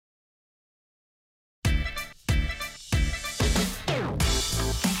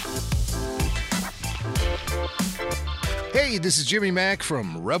Hey, this is Jimmy Mack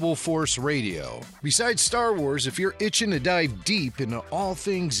from Rebel Force Radio. Besides Star Wars, if you're itching to dive deep into all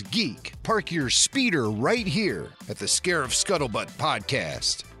things geek, park your speeder right here at the Scarif Scuttlebutt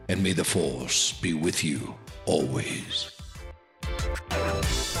podcast. And may the Force be with you always.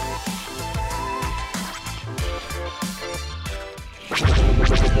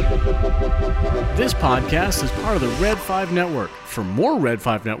 This podcast is part of the Red 5 Network. For more Red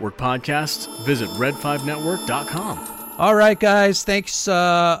 5 Network podcasts, visit red5network.com. All right, guys, thanks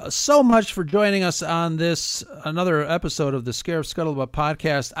so much for joining us on this another episode of the Scarif Scuttlebutt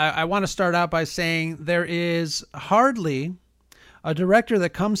podcast. I want to start out by saying there is hardly a director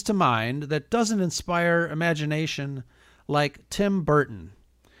that comes to mind that doesn't inspire imagination like Tim Burton.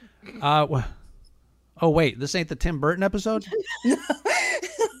 Oh, wait, this ain't the Tim Burton episode?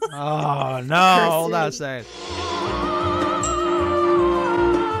 Oh, no, hold on a second.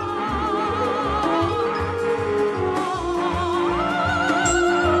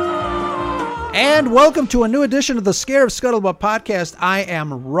 And welcome to a new edition of the Scarif Scuttlebutt podcast. I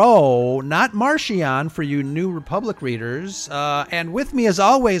am Ro, not Martian for you New Republic readers. And with me, as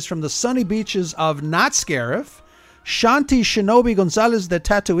always, from the sunny beaches of not Scarif, Shanti Shinobi Gonzalez de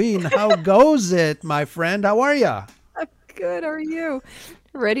Tatooine. How goes it, my friend? How are ya? I'm good. How are you?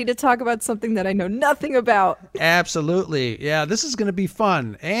 Ready to talk about something that I know nothing about. Absolutely. Yeah, this is going to be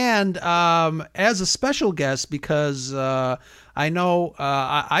fun. And as a special guest, because I know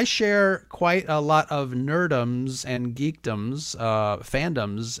I share quite a lot of nerdoms and geekdoms,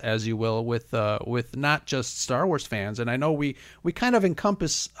 fandoms, as you will, with not just Star Wars fans. And I know we kind of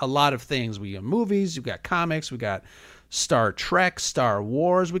encompass a lot of things. We have movies, we got comics, we got Star Trek, Star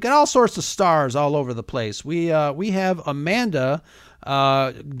Wars. We got all sorts of stars all over the place. We have Amanda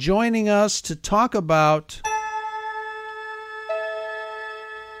joining us to talk about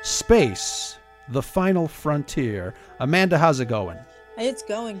space, the final frontier. Amanda, how's it going? It's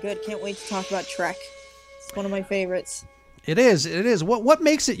going good. Can't wait to talk about Trek. It's one of my favorites. It is. What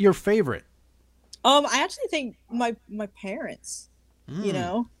makes it your favorite? I actually think my parents, my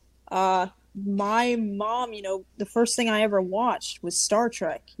mom, the first thing I ever watched was Star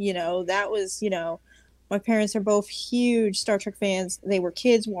Trek. That was, my parents are both huge Star Trek fans. They were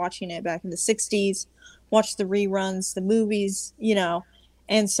kids watching it back in the 60s, watched the reruns, the movies,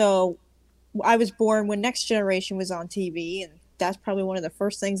 and so I was born when Next Generation was on TV, and that's probably one of the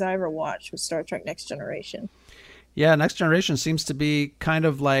first things I ever watched was Star Trek Next Generation. Yeah, Next Generation seems to be kind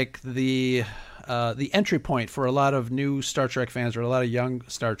of like the entry point for a lot of new Star Trek fans or a lot of young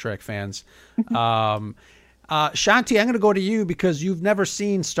Star Trek fans. Shanti, I'm going to go to you because you've never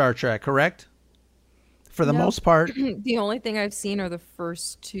seen Star Trek, correct? For the most part. The only thing I've seen are the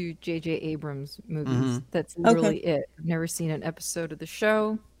first two J.J. Abrams movies. Mm-hmm. That's literally it. I've never seen an episode of the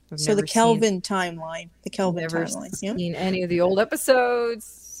show. So the Kelvin timeline. Never seen any of the old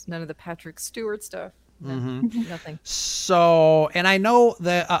episodes. None of the Patrick Stewart stuff. Nothing. So, and I know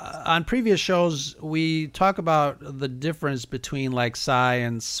that on previous shows we talk about the difference between like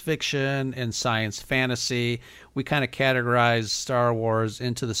science fiction and science fantasy. We kind of categorize Star Wars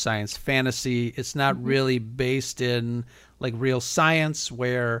into the science fantasy. It's not really based in like real science,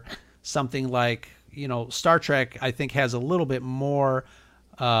 where something like, Star Trek, I think, has a little bit more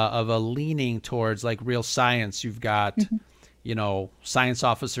of a leaning towards like real science. You've got science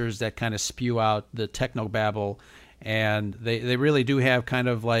officers that kind of spew out the technobabble, and they really do have kind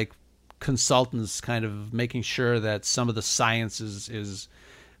of like consultants kind of making sure that some of the science is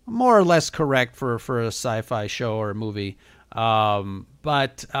more or less correct for a sci-fi show or a movie.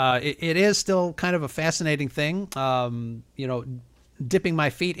 But it is still kind of a fascinating thing. Dipping my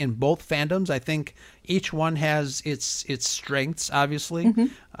feet in both fandoms. I think each one has its strengths, obviously.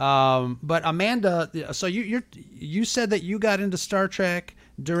 But Amanda, so you said that you got into Star Trek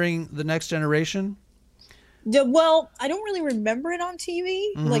during the Next Generation? Well, I don't really remember it on TV.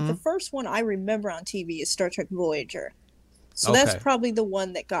 Like the first one I remember on TV is Star Trek Voyager. So that's probably the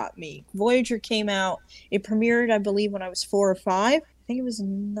one that got me. Voyager came out. It premiered, I believe, when I was 4 or 5. I think it was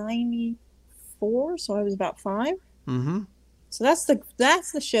 94, so I was about 5. So that's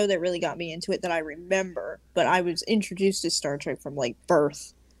the show that really got me into it that I remember. But I was introduced to Star Trek from like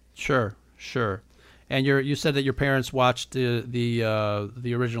birth. Sure. And you said that your parents watched the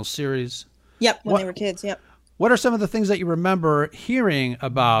original series. Yep, when they were kids. Yep. What are some of the things that you remember hearing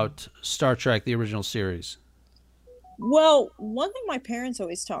about Star Trek, the original series? Well, one thing my parents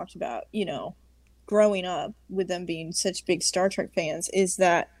always talked about, growing up with them being such big Star Trek fans, is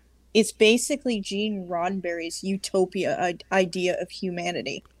that it's basically Gene Roddenberry's utopia idea of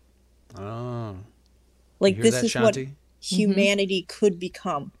humanity. Oh. Like, this is what humanity could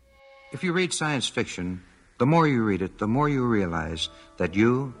become. If you read science fiction, The more you read it, the more you realize that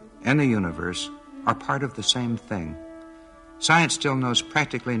you and the universe are part of the same thing. Science still knows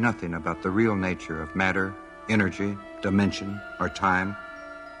practically nothing about the real nature of matter, energy, dimension, or time,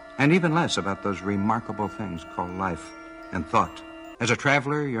 and even less about those remarkable things called life and thought. As a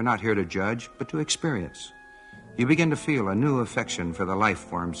traveler, you're not here to judge, but to experience. You begin to feel a new affection for the life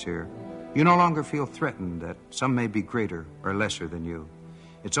forms here. You no longer feel threatened that some may be greater or lesser than you.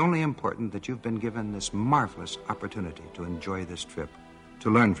 It's only important that you've been given this marvelous opportunity to enjoy this trip, to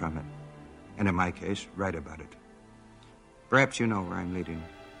learn from it, and in my case, write about it. Perhaps you know where I'm leading.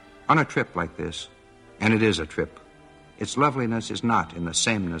 On a trip like this, and it is a trip, its loveliness is not in the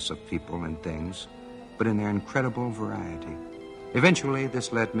sameness of people and things, but in their incredible variety. Eventually,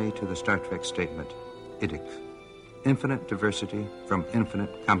 this led me to the Star Trek statement, IDIC, infinite diversity from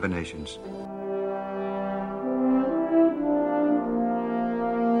infinite combinations.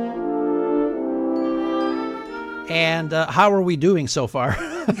 And how are we doing so far?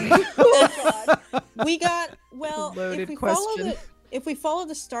 We got, well, Loaded question. if we follow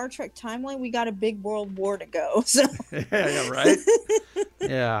the Star Trek timeline, we got a big world war to go. So. Yeah, right.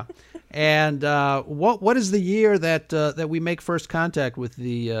 Yeah, and what is the year that we make first contact with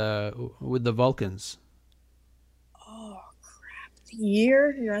the Vulcans? Oh crap! The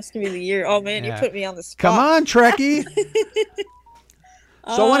year? You're asking me the year? Oh man, Yeah. You put me on the spot. Come on, Trekkie.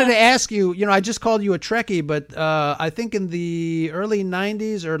 So I wanted to ask you, I just called you a Trekkie, but I think in the early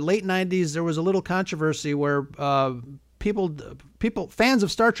 90s or late 90s, there was a little controversy where people, fans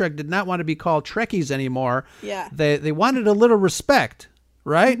of Star Trek did not want to be called Trekkies anymore. Yeah. They wanted a little respect,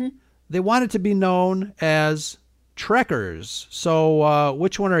 right? Mm-hmm. They wanted to be known as Trekkers. So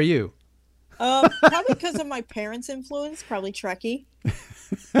which one are you? Probably because of my parents' influence, probably Trekkie.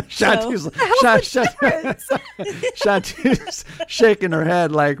 Shanti's shaking her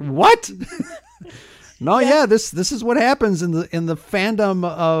head like, what? No, yeah, this is what happens in the fandom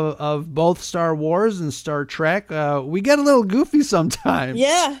of both Star Wars and Star Trek. We get a little goofy sometimes.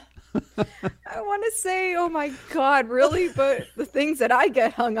 Yeah. I want to say, oh my God, really? But the things that I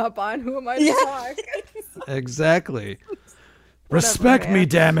get hung up on, who am I to talk? Exactly. Respect me, man.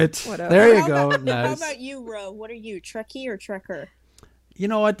 damn it. Whatever. There you go. How Nice. about you, Ro? What are you, Trekkie or Trekker? You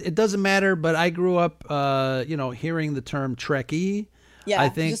know what? It doesn't matter, but I grew up, hearing the term Trekkie. Yeah, I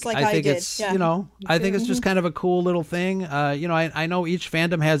think just like I think did. it's Yeah. I think it's just kind of a cool little thing. I know each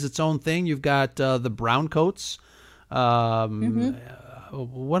fandom has its own thing. You've got the brown coats. What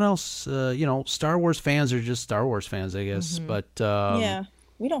else? Star Wars fans are just Star Wars fans, I guess. But Yeah,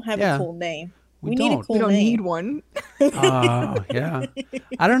 we don't have yeah. a cool name. We need a don't. cool We don't name. need one. Yeah.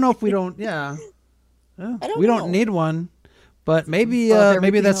 I don't know if we don't. Yeah. I don't We know. don't need one, but maybe Above maybe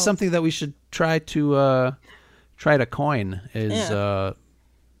everything that's else. something that we should try to coin is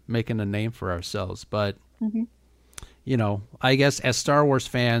making a name for ourselves. But I guess as Star Wars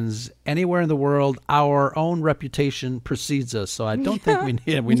fans, anywhere in the world, our own reputation precedes us. So I don't think we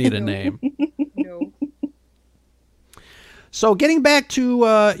need a name. No. So getting back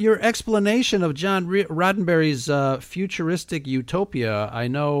to your explanation of John Roddenberry's futuristic utopia, I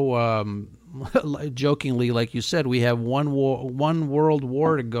know, jokingly, like you said, we have one world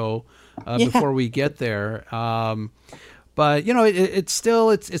war to go before we get there. But it's still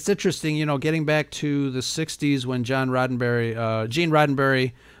it's interesting. Getting back to the '60s when Gene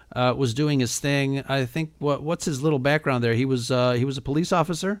Roddenberry was doing his thing. I think what's his little background there? He was a police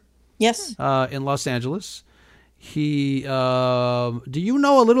officer. Yes. In Los Angeles. He, do you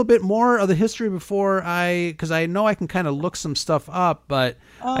know a little bit more of the history because I know I can kind of look some stuff up, but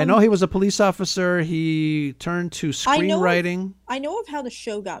I know he was a police officer. He turned to screenwriting. I know of how the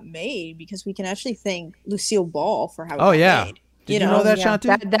show got made because we can actually thank Lucille Ball for how it Oh, got yeah. made. Did you know that,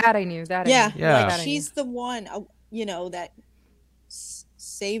 Shanti? That I knew. That Yeah, I knew. Yeah. like That I knew. she's the one, that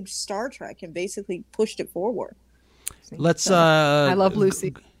saved Star Trek and basically pushed it forward. Let's, I love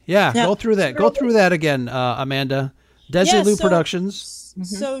Lucy. Yeah, Yeah. go through that. Go through that again, Amanda. Desilu Productions.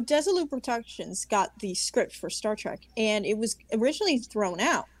 So Desilu Productions got the script for Star Trek, and it was originally thrown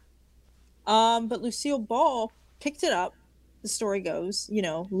out. But Lucille Ball picked it up, the story goes,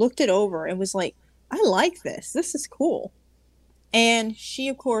 looked it over and was like, I like this. This is cool. And she,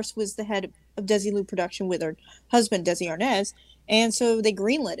 of course, was the head of Desilu Production with her husband, Desi Arnaz. And so they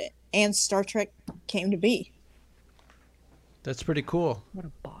greenlit it, and Star Trek came to be. That's pretty cool. What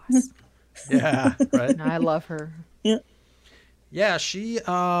a boss. Yeah, right. I love her. Yeah, she.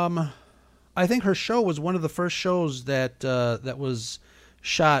 I think her show was one of the first shows that was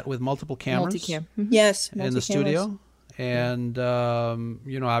shot with multiple cameras Multicam. Yes. in the multi-cameras. studio, and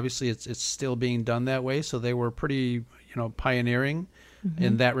obviously it's still being done that way. So they were pretty pioneering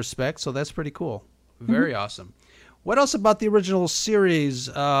in that respect. So that's pretty cool. Very awesome. What else about the original series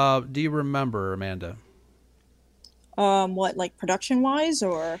do you remember, Amanda? What, like production-wise,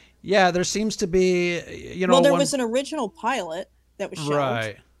 or? Yeah, there seems to be, Well, there was an original pilot that was shelved.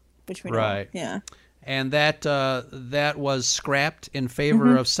 Right. Which we know. Right. Yeah. And that was scrapped in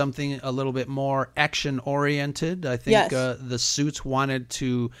favor of something a little bit more action-oriented. I think the suits wanted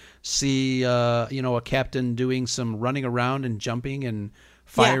to see, a captain doing some running around and jumping and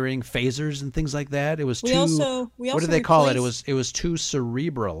firing phasers and things like that. It was what did they call it? It was too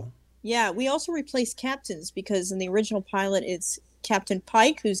cerebral. Yeah, we also replaced captains because in the original pilot, it's Captain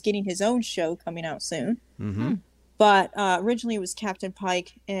Pike, who's getting his own show coming out soon. Mm-hmm. But originally it was Captain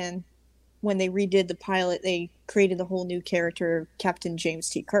Pike, and when they redid the pilot, they created the whole new character, Captain James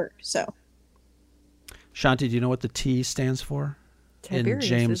T. Kirk. So, Shanti, do you know what the T stands for? Tiberius, in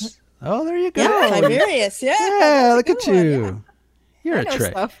James. isn't it? Oh, there you go. yeah, Tiberius. Yeah, Yeah, look at you. Yeah. You're I a know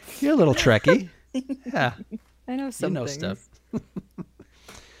Trek. stuff. You're a little Trekkie. Yeah, I know some you know things. stuff.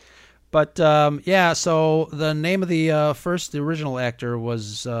 But so the name of the original actor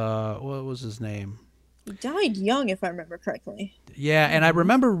was what was his name? He died young, if I remember correctly. Yeah, and I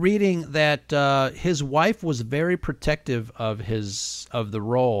remember reading that his wife was very protective of the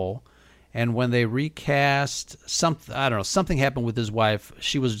role, and when they recast something happened with his wife.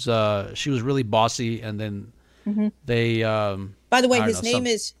 She was really bossy, and then they. By the way, his name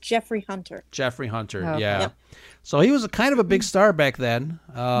is Jeffrey Hunter. Jeffrey Hunter, Oh, yeah. Yep. So he was a kind of a big star back then.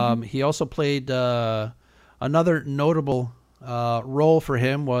 He also played another notable role for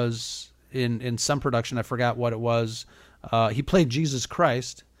him was in some production. I forgot what it was. He played Jesus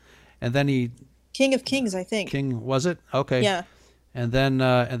Christ, and then King of Kings, I think. King, was it? Okay. Yeah. And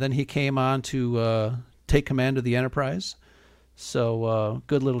then he came on to take command of the Enterprise. So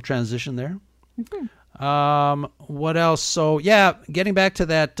good little transition there. What else? So yeah, getting back to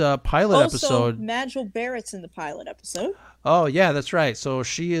that pilot episode. Majel Barrett's in the pilot episode. Oh yeah, that's right. So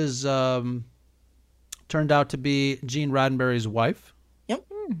she is turned out to be Gene Roddenberry's wife. Yep.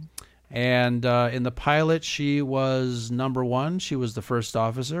 And in the pilot, she was number one. She was the first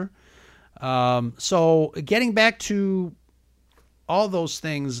officer. So getting back to all those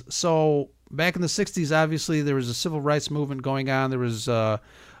things. So back in the 60s, obviously, there was a civil rights movement going on. There was a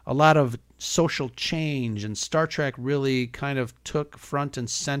lot of social change, and Star Trek really kind of took front and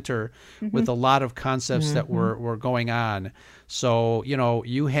center with a lot of concepts that were going on. So,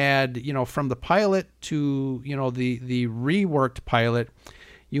 you had, from the pilot to, the reworked pilot,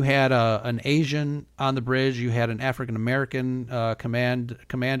 you had an Asian on the bridge. You had an African-American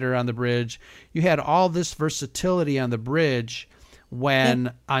commander on the bridge. You had all this versatility on the bridge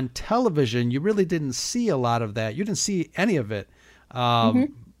when on television, you really didn't see a lot of that. You didn't see any of it.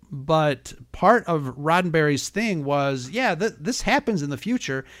 But part of Roddenberry's thing was, this happens in the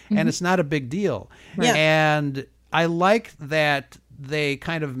future, and it's not a big deal. Yeah. And I like that they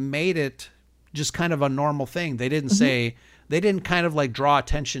kind of made it just kind of a normal thing. They didn't say... They didn't kind of like draw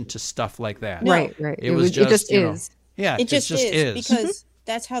attention to stuff like that. No. Right. It just is. Yeah, It just is because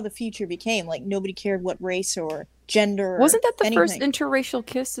that's how the future became. Like nobody cared what race or gender. Wasn't that the first anything. interracial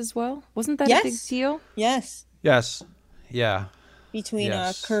kiss as well? Wasn't that Yes. a big deal? Yes. Yes. Yeah. Between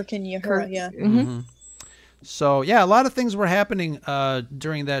Yes. Kirk and Uhura. Kirk. Yeah. So yeah, a lot of things were happening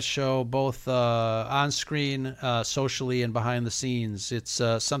during that show, both on screen, socially, and behind the scenes. It's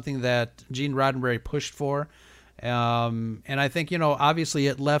something that Gene Roddenberry pushed for. And I think, obviously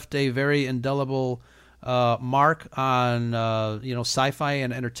it left a very indelible mark on, sci-fi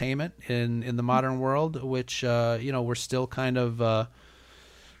and entertainment in the modern world, which, we're still kind of,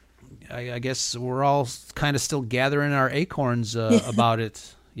 I guess we're all kind of still gathering our acorns about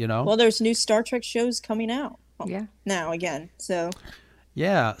it, Well, there's new Star Trek shows coming out. Yeah. Now again. So.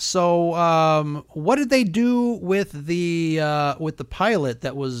 Yeah. So, what did they do with the pilot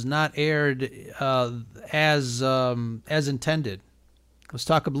that was not aired as intended? Let's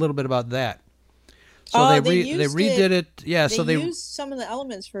talk a little bit about that. So they redid it. Yeah. So they used some of the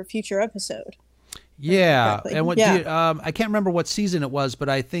elements for a future episode. Yeah. Exactly. And what? Yeah. I can't remember what season it was, but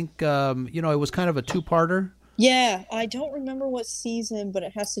I think it was kind of a two-parter. Yeah, I don't remember what season, but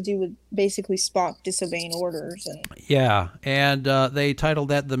it has to do with basically Spock disobeying orders and. Yeah, and they titled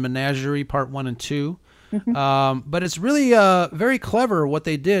that The Menagerie Part 1 and 2. But it's really very clever what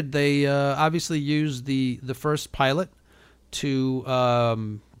they did. They obviously used the first pilot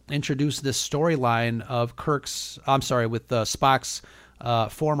to introduce this storyline of Spock's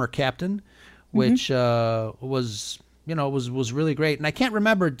former captain, which was really great. And I can't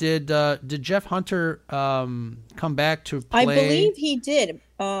remember, did Jeff Hunter come back to play? I believe he did.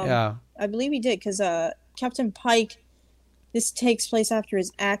 Yeah. I believe he did because Captain Pike this takes place after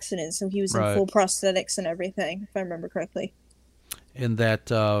his accident, so he was in full prosthetics and everything, if I remember correctly. And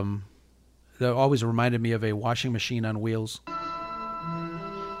that always reminded me of a washing machine on wheels.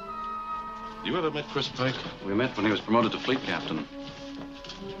 You ever met Chris Pike? We met when he was promoted to fleet captain.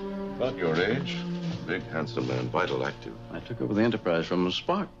 About your age. Big, handsome man, vital, active. I took over the Enterprise from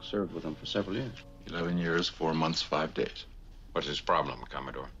Spock. Served with him for several years. 11 years, 4 months, 5 days. What's his problem,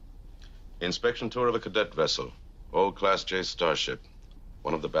 Commodore? Inspection tour of a cadet vessel. Old Class J starship.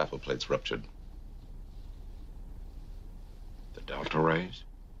 One of the baffle plates ruptured. The Delta Rays?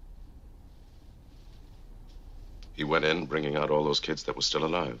 He went in, bringing out all those kids that were still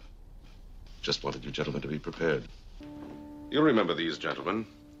alive. Just wanted you gentlemen to be prepared. You'll remember these gentlemen.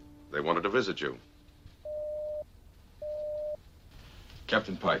 They wanted to visit you.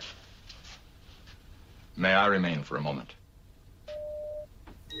 Captain Pike, may I remain for a moment?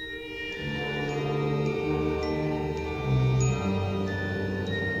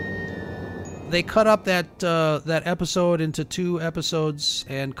 They cut up that episode into 2 episodes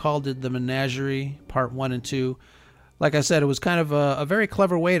and called it The Menagerie, Part 1 and 2. Like I said, it was kind of a very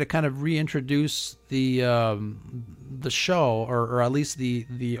clever way to kind of reintroduce the show, or at least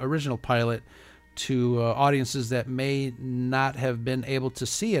the original pilot, to audiences that may not have been able to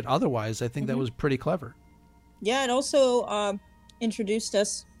see it otherwise. I think that was pretty clever. Yeah, it also introduced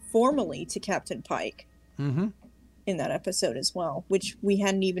us formally to Captain Pike in that episode as well, which we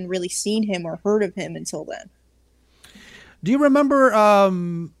hadn't even really seen him or heard of him until then. Do you remember?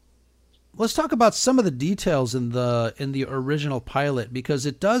 Let's talk about some of the details in the original pilot, because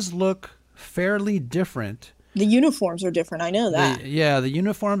it does look fairly different. The uniforms are different. I know that. The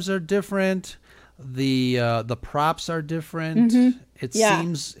uniforms are different. The props are different. It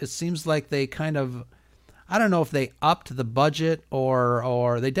seems like they kind of, I don't know if they upped the budget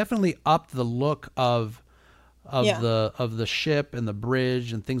or they definitely upped the look of the ship and the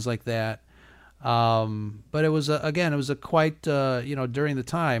bridge and things like that. But it was a quite during the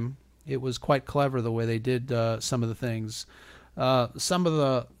time, it was quite clever the way they did some of the things. Some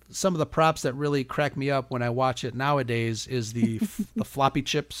of the props that really crack me up when I watch it nowadays is the floppy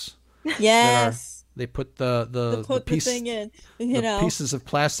chips. Yes. They put the thing in, pieces of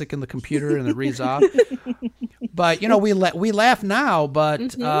plastic in the computer and it reads off. But we laugh now,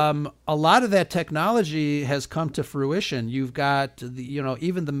 but a lot of that technology has come to fruition. You've got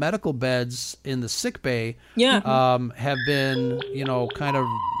even the medical beds in the sick bay have been kind of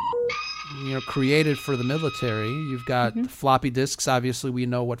created for the military. You've got floppy disks. Obviously, we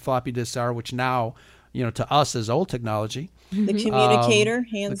know what floppy disks are, which now, to us is old technology. The communicator,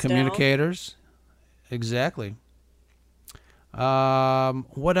 hands down. The communicators, exactly.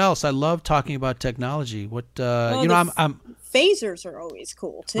 What else? I love talking about technology. What I'm phasers are always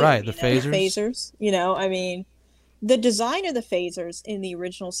cool too. Right, the phasers. The phasers. I mean, the design of the phasers in the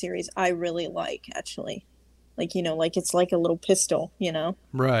original series, I really like actually. Like it's like a little pistol.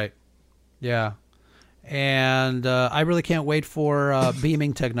 Right. Yeah. And I really can't wait for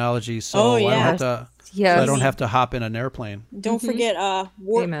beaming technology, so I don't have to hop in an airplane. Don't forget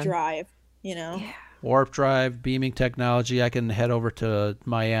warp drive, Warp drive, beaming technology. I can head over to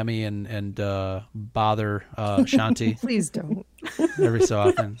Miami and bother Shanti. Please don't. Every so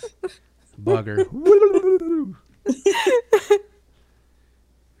often. Bugger.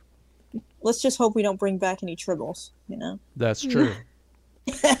 Let's just hope we don't bring back any tribbles, That's true.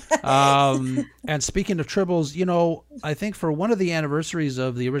 And speaking of tribbles, I think for one of the anniversaries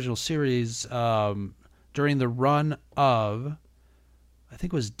of the original series, during the run of, I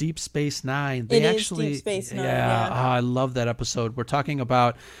think it was Deep Space Nine. It is Deep Space Nine. Yeah. I love that episode. We're talking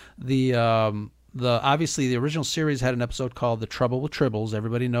about the obviously the original series had an episode called The Trouble with Tribbles.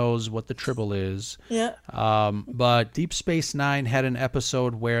 Everybody knows what the Tribble is. Yeah. But Deep Space Nine had an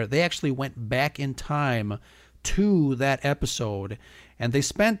episode where they actually went back in time to that episode, and they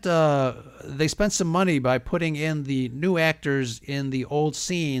spent some money by putting in the new actors in the old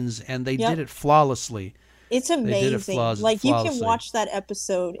scenes, and they did it flawlessly. It's amazing. They did it flawlessly. You can watch that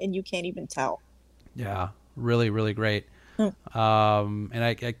episode and you can't even tell. Yeah, really, really great. And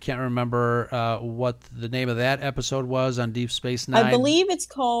I can't remember what the name of that episode was on Deep Space Nine. I believe it's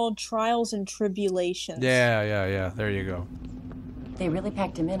called Trials and Tribulations. Yeah. There you go. They really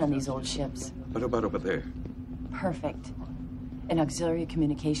packed him in on these old ships. What about over there? Perfect. An auxiliary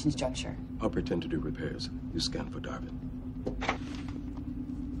communications juncture. I'll pretend to do repairs. You scan for Darwin.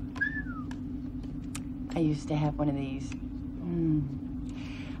 I used to have one of these.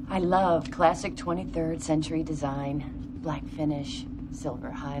 I love classic 23rd century design. Black finish,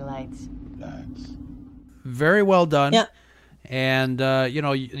 silver highlights. Nice. Very well done. Yeah. And,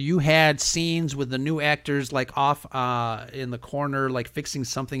 you had scenes with the new actors like off in the corner, like fixing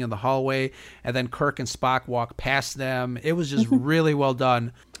something in the hallway, and then Kirk and Spock walk past them. It was just really well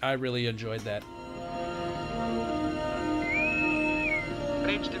done. I really enjoyed that.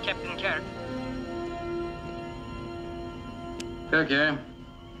 Bridge to Captain Kirk. Kirk here.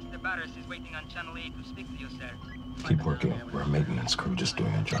 Mr. Barris is waiting on Channel 8 to speak to you, sir. Keep working. We're a maintenance crew just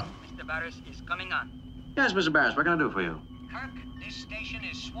doing a job. Mr. Barris is coming on. Yes, Mr. Barris, what can I do for you? Kirk, this station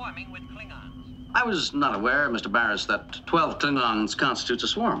is swarming with Klingons. I was not aware, Mr. Barris, that 12 Klingons constitutes a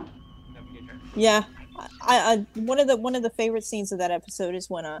swarm. Yeah, I one of the favorite scenes of that episode is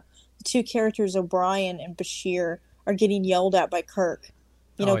when the two characters, O'Brien and Bashir, are getting yelled at by Kirk.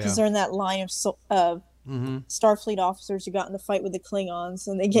 Because they're in that line of Starfleet officers who got in the fight with the Klingons,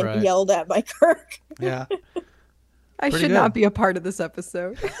 and they get yelled at by Kirk. Yeah. I should not be a part of this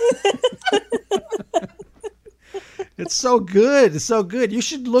episode. It's so good. It's so good. You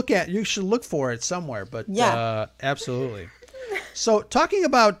should look for it somewhere, but absolutely. So talking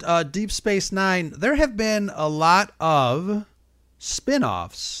about Deep Space Nine, there have been a lot of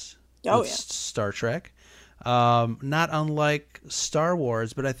spin-offs with Star Trek. Not unlike Star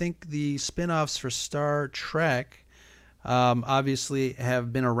Wars, but I think the spin-offs for Star Trek obviously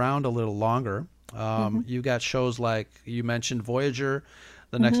have been around a little longer. You got shows like you mentioned Voyager,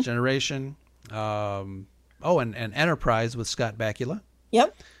 The Next Generation, and Enterprise with Scott Bakula.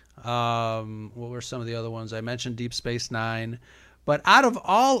 Yep. What were some of the other ones? I mentioned Deep Space Nine. But out of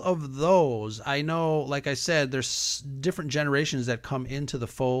all of those, I know, like I said, there's different generations that come into the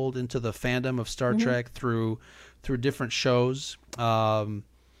fold, into the fandom of Star Trek through different shows. What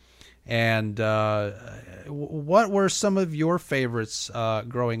were some of your favorites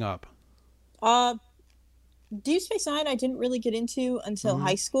growing up? Deep Space Nine I didn't really get into until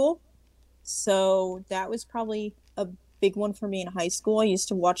high school. So that was probably a big one for me in high school. I used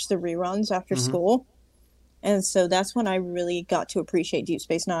to watch the reruns after school. And so that's when I really got to appreciate Deep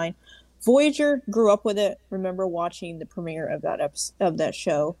Space Nine. Voyager, grew up with it. Remember watching the premiere of that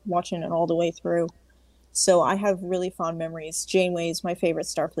show, watching it all the way through. So I have really fond memories. Janeway is my favorite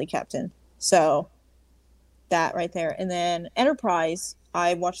Starfleet captain. So that right there. And then Enterprise,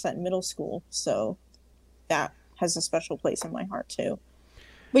 I watched that in middle school. So that has a special place in my heart too.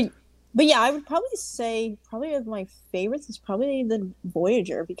 But yeah, I would probably say of my favorites is probably the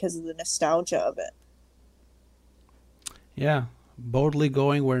Voyager because of the nostalgia of it. Yeah, boldly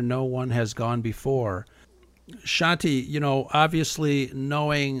going where no one has gone before. Shanti, obviously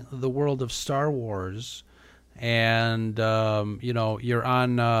knowing the world of Star Wars, and you're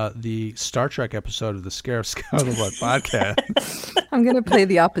on the Star Trek episode of the Scarif Scuttlebutt podcast. I'm gonna play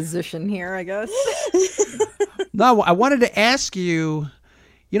the opposition here, I guess. No, I wanted to ask you.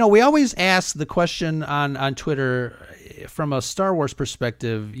 We always ask the question on Twitter from a Star Wars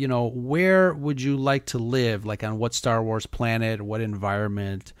perspective, where would you like to live? Like on what Star Wars planet, what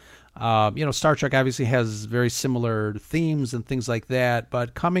environment? Star Trek obviously has very similar themes and things like that,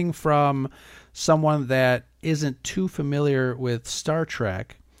 but coming from someone that isn't too familiar with Star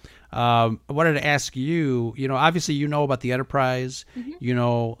Trek, I wanted to ask you, obviously you know about the Enterprise,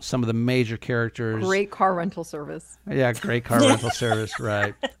 some of the major characters. Great car rental service. Yeah, great car rental service,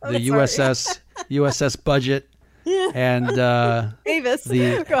 right. The USS Budget. Yeah. And Avis.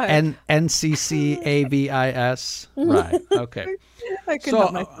 The Go ahead. NCCAVIS. Right. Okay. I could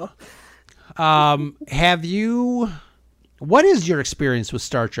help myself. What is your experience with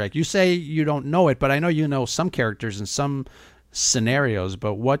Star Trek? You say you don't know it, but I know you know some characters and some scenarios,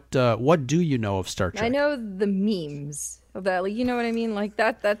 but what do you know of Star Trek? I know the memes of that. Like, you know what I mean? Like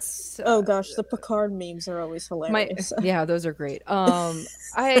that's oh gosh, the Picard memes are always hilarious. Yeah, those are great.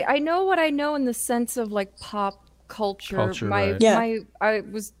 I know what I know in the sense of like pop culture. I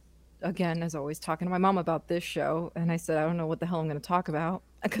was, again, as always, talking to my mom about this show, and I said I don't know what the hell I'm going to talk about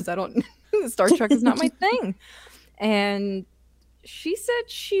because I don't. Star Trek is not my thing, and she said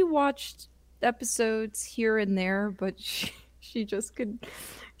she watched episodes here and there, but she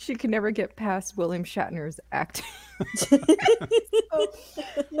could never get past William Shatner's acting. It's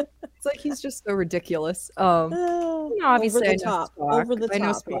like he's just so ridiculous. Obviously over the top.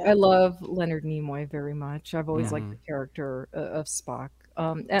 Spock. I love Leonard Nimoy very much. I've always liked the character of Spock.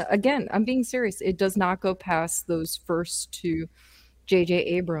 Again, I'm being serious. It does not go past those first two J.J.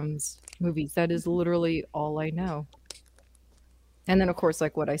 Abrams movies. That is literally all I know. And then, of course,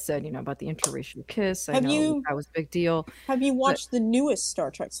 like what I said, about the interracial kiss. I know that was a big deal. Have you watched the newest Star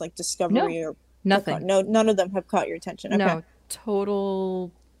Treks, like Discovery or nothing? Picard? No, none of them have caught your attention. Okay. No,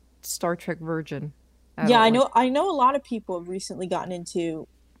 total Star Trek virgin. Yeah, I know. I know a lot of people have recently gotten into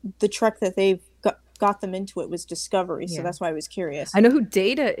the Trek that they've got them into it was Discovery, so that's why I was curious. I know who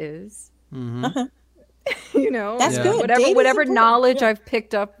Data is. Mm-hmm. You know, that's good. Whatever knowledge I've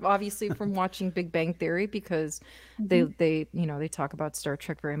picked up, obviously from watching Big Bang Theory, because they talk about Star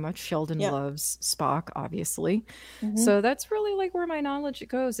Trek very much. Sheldon loves Spock, obviously, so that's really like where my knowledge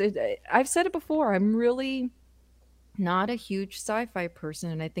goes. I've said it before. I'm really not a huge sci-fi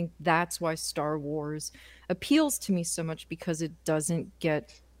person, and I think that's why Star Wars appeals to me so much, because it doesn't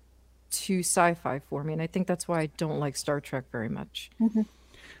get too sci-fi for me, and I think that's why I don't like Star Trek very much.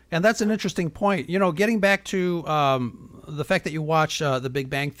 And that's an interesting point. You know, getting back to the fact that you watch The Big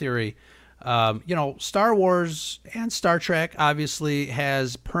Bang Theory, you know, Star Wars and Star Trek obviously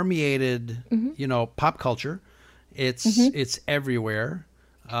has permeated, you know, pop culture. It's everywhere.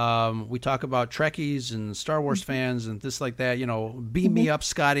 We talk about Trekkies and Star Wars fans and this like that. You know, Beam Me Up,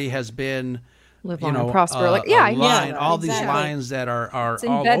 Scotty has been, Live you on know, and prosper. Like, all these lines that are all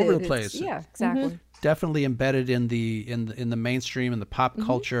over the place. Exactly. Definitely embedded in the mainstream and the pop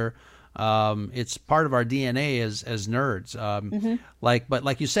culture. It's part of our DNA as nerds. But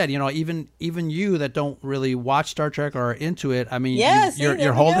like you said, you know, even you that don't really watch Star Trek or are into it, I mean,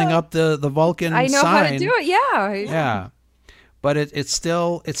 you're holding up the Vulcan sign. I know how to do it. Yeah. But it's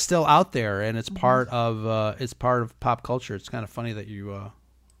still out there, and it's part of pop culture. It's kind of funny that you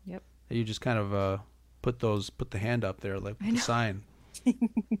that you just kind of put the hand up there like the sign.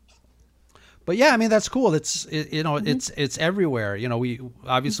 But yeah, I mean, that's cool. It's everywhere. You know, we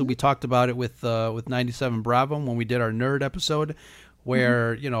obviously we talked about it with 97 Bravo when we did our nerd episode,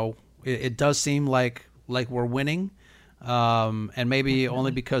 where you know it does seem like we're winning, and maybe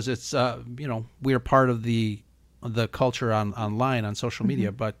only because it's you know, we're part of the culture online on social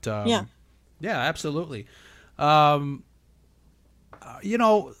media. But yeah, absolutely. You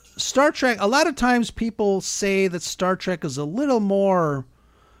know, Star Trek. A lot of times people say that Star Trek is a little more.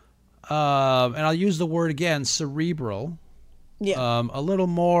 And I'll use the word again, cerebral. Yeah. A little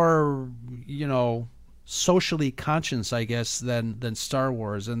more, you know, socially conscious, I guess, than Star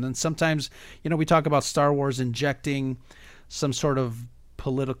Wars. And then sometimes, you know, we talk about Star Wars injecting some sort of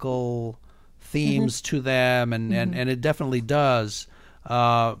political themes to them, and it definitely does.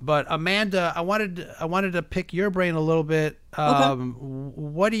 But Amanda, I wanted to pick your brain a little bit.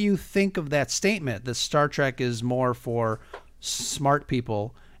 What do you think of that statement that Star Trek is more for smart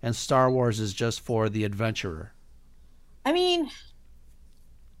people and Star Wars is just for the adventurer? I mean,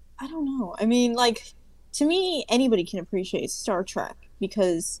 I don't know. I mean, like, to me, anybody can appreciate Star Trek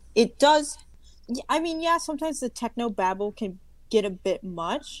because it does. I mean, yeah, sometimes the techno babble can get a bit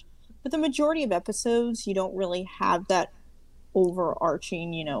much, but the majority of episodes, you don't really have that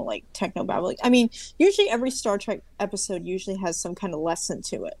overarching, you know, like techno babble. I mean, usually every Star Trek episode usually has some kind of lesson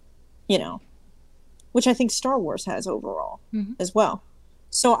to it, you know, which I think Star Wars has overall as well.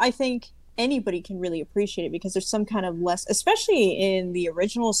 So I think anybody can really appreciate it because there's some kind of especially in the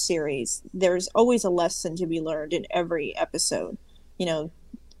original series, there's always a lesson to be learned in every episode. You know,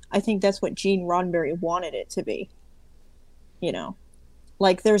 I think that's what Gene Roddenberry wanted it to be. You know,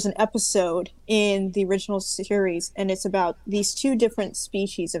 like there's an episode in the original series and it's about these two different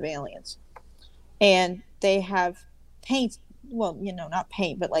species of aliens. And they have paint, well, you know, not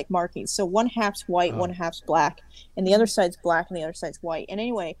paint, but like markings. So one half's white, one half's black, and the other side's black and the other side's white. And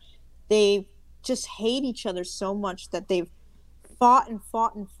anyway, they just hate each other so much that they've fought and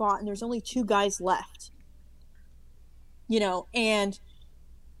fought and fought, and there's only two guys left. You know, and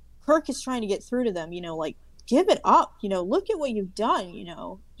Kirk is trying to get through to them, you know, like, give it up, you know, look at what you've done, you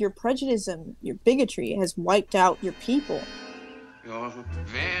know, your prejudice and your bigotry has wiped out your people. Your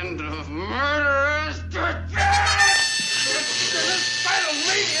band of murderers! Stop it!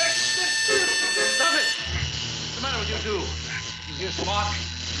 What's the matter with you two? You hear Spock?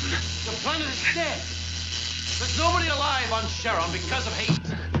 The planet is dead. There's nobody alive on Charon because of hate.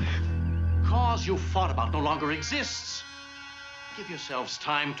 The cause you fought about no longer exists. Give yourselves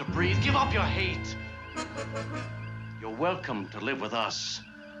time to breathe. Give up your hate. You're welcome to live with us.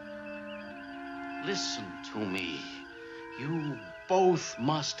 Listen to me. You both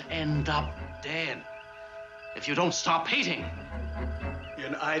must end up dead if you don't stop hating. You're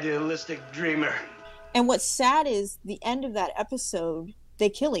an idealistic dreamer. And what's sad is the end of that episode, they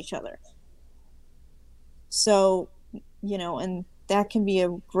kill each other. So, you know, and that can be a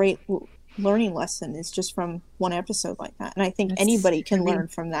great learning lesson. It's just from one episode like that. And I think anybody can learn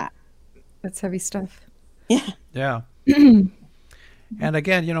from that. That's heavy stuff. Yeah. Yeah. And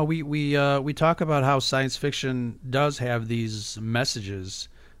again, you know, we talk about how science fiction does have these messages,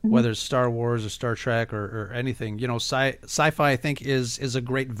 whether it's Star Wars or Star Trek or anything. You know, sci-fi I think is a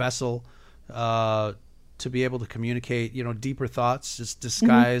great vessel to to be able to communicate, deeper thoughts, just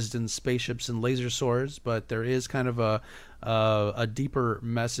disguised in spaceships and laser swords. But there is kind of a deeper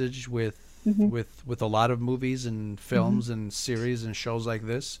message with a lot of movies and films and series and shows like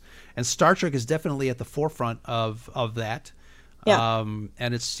this. And Star Trek is definitely at the forefront of that. Yeah.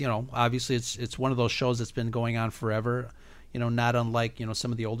 And it's, obviously it's one of those shows that's been going on forever. Not unlike,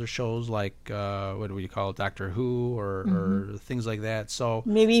 some of the older shows like, what do you call it, Doctor Who or things like that. So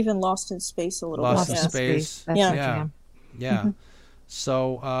maybe even Lost in Space a little bit. Lost in Space. Yeah.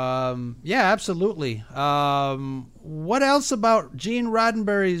 So, absolutely. What else about Gene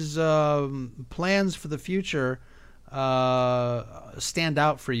Roddenberry's plans for the future stand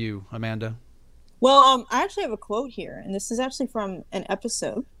out for you, Amanda? Well, I actually have a quote here, and this is actually from an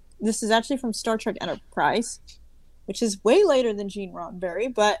episode. This is actually from Star Trek Enterprise, which is way later than Gene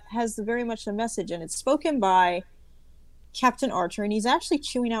Roddenberry, but has very much a message, and it's spoken by Captain Archer, and he's actually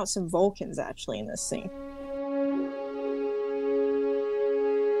chewing out some Vulcans, actually, in this scene.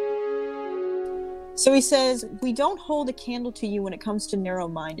 So he says, "We don't hold a candle to you when it comes to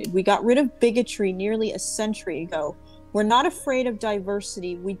narrow-minded. We got rid of bigotry nearly a century ago. We're not afraid of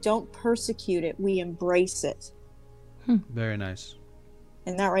diversity. We don't persecute it. We embrace it." Very nice.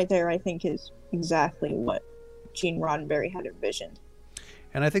 And that right there, I think, is exactly what Gene Roddenberry had envisioned.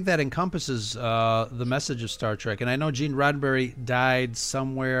 And I think that encompasses the message of Star Trek. And I know Gene Roddenberry died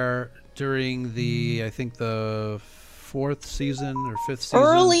somewhere during the 4th season or 5th season.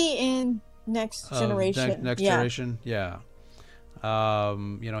 Early in Next Generation. Next Generation, yeah.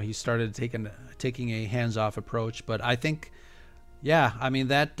 He started taking a hands-off approach. But I think,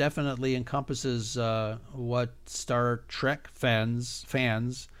 that definitely encompasses what Star Trek fans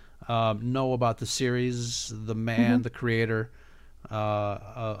know about the series, the man, the creator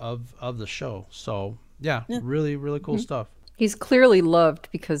of the show. So really, really cool stuff. He's clearly loved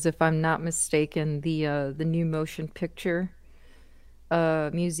because, if I'm not mistaken, the new motion picture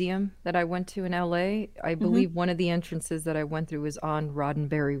museum that I went to in LA, I believe one of the entrances that I went through was on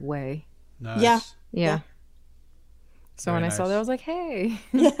Roddenberry Way. Nice. Yeah. So when I saw that, I was like, hey.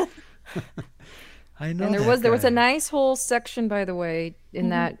 I know. And there was a nice whole section, by the way, in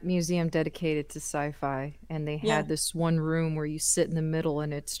that museum dedicated to sci-fi, and they had this one room where you sit in the middle,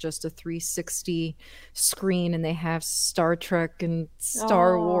 and it's just a 360 screen, and they have Star Trek and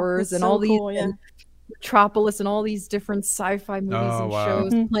Star Wars and all these Metropolis and all these different sci-fi movies and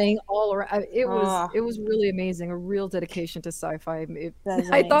shows playing all around. It was really amazing. A real dedication to sci-fi.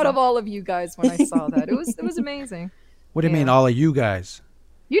 I thought of all of you guys when I saw that. It was amazing. What do you mean, all of you guys?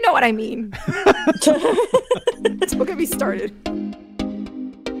 You know what I mean. Don't get me started.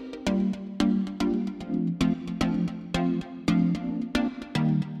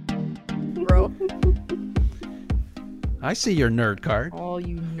 Bro. I see your nerd card. All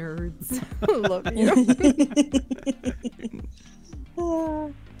you nerds. Love you.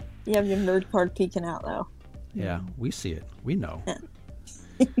 You have your nerd card peeking out, though. Yeah, we see it. We know. Yeah.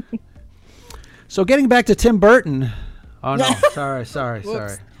 So getting back to Tim Burton. Oh, no. Sorry.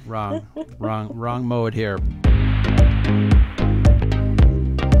 Wrong mode here.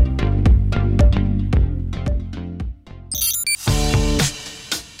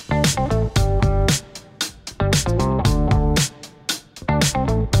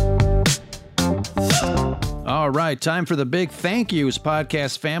 All right, time for the big thank yous,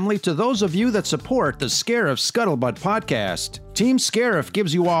 podcast family, to those of you that support the Scarif Scuttlebutt podcast. Team Scarif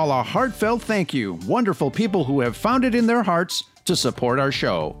gives you all a heartfelt thank you, wonderful people who have found it in their hearts to support our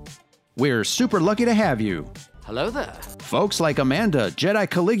show. We're super lucky to have you. Hello there. Folks like Amanda, Jedi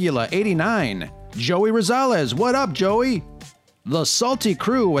Caligula 89, Joey Rosales, what up, Joey? The Salty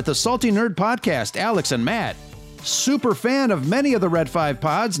Crew at the Salty Nerd Podcast, Alex and Matt. Super fan of many of the Red 5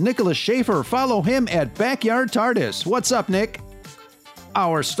 pods, Nicholas Schaefer. Follow him at Backyard TARDIS. What's up, Nick?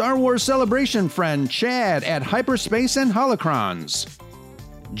 Our Star Wars Celebration friend, Chad at Hyperspace and Holocrons.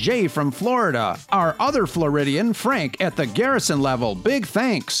 Jay from Florida. Our other Floridian, Frank at the Garrison level. Big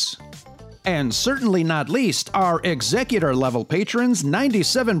thanks. And certainly not least, our executor level patrons,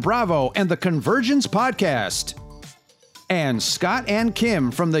 97 Bravo and the Convergence Podcast. And Scott and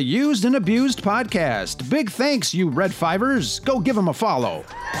Kim from the Used and Abused Podcast. Big thanks, you Red Fivers. Go give them a follow.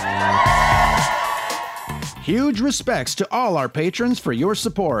 Huge respects to all our patrons for your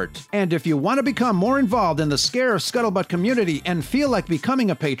support. And if you want to become more involved in the Scarif Scuttlebutt community and feel like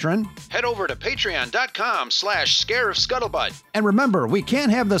becoming a patron, head over to patreon.com/Scarif Scuttlebutt. And remember, we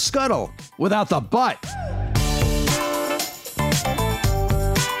can't have the scuttle without the butt.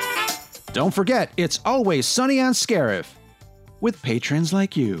 Don't forget, it's always sunny on Scarif with patrons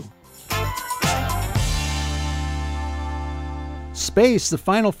like you. Space, the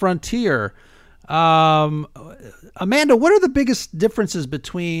Final Frontier. Amanda, what are the biggest differences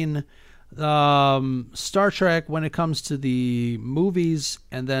between Star Trek when it comes to the movies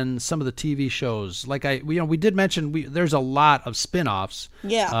and then some of the TV shows? Like we did mention there's a lot of spin-offs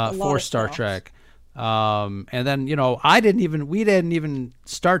for Star Trek. And then, we didn't even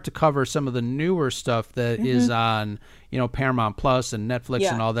start to cover some of the newer stuff that is on, Paramount Plus and Netflix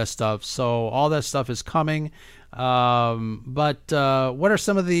and all that stuff. So all that stuff is coming. But what are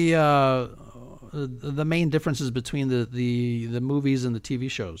some of the main differences between the movies and the TV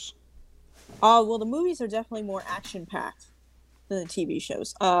shows? Well, the movies are definitely more action-packed than the TV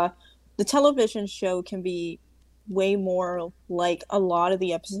shows. The television show can be way more like a lot of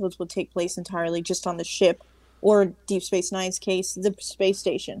the episodes would take place entirely just on the ship, or Deep Space Nine's case, the space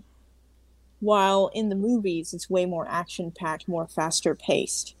station. While in the movies, it's way more action-packed, more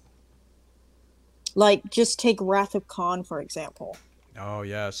faster-paced. Like, just take Wrath of Khan, for example. Oh,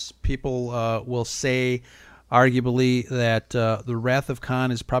 yes. People will say, arguably, that The Wrath of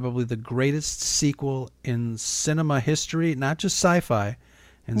Khan is probably the greatest sequel in cinema history, not just sci-fi,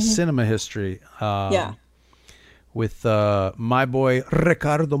 in cinema history. With my boy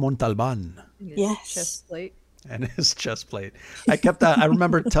Ricardo Montalban. Yes. Chest plate. And his chest plate. I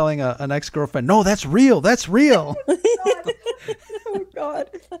remember telling an ex-girlfriend, no, that's real. That's real. Oh, God.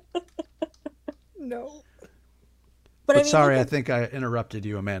 No. But sorry, I think I interrupted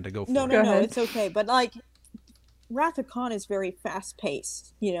you, Amanda. Go for it. No, it's okay. But like, Wrath of Khan is very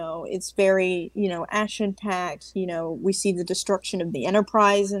fast-paced. It's very, action-packed. We see the destruction of the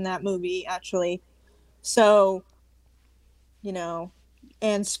Enterprise in that movie, actually. So,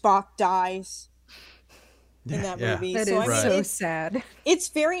 and Spock dies in that movie. That is so sad. It's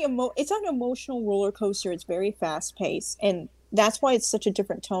very it's an emotional roller coaster. It's very fast-paced, and that's why it's such a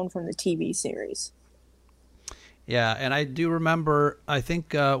different tone from the TV series. Yeah, and I do remember, I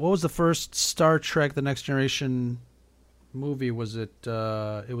think, what was the first Star Trek The Next Generation movie? Was it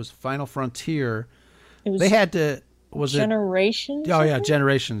was Final Frontier. They had to, Generations? Oh, yeah,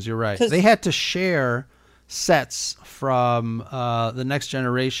 Generations, you're right. They had to share sets from The Next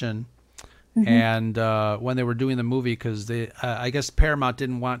Generation and when they were doing the movie, because I guess Paramount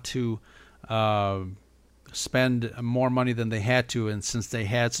didn't want to spend more money than they had to, and since they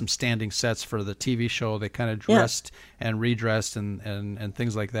had some standing sets for the TV show, they kind of dressed and redressed and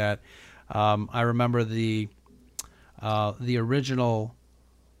things like that. I remember the original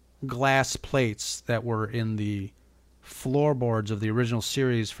glass plates that were in the floorboards of the original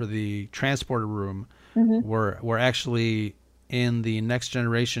series for the transporter room were actually in the Next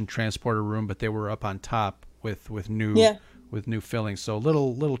Generation transporter room, but they were up on top with new fillings. So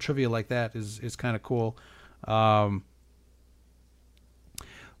little trivia like that is kind of cool. But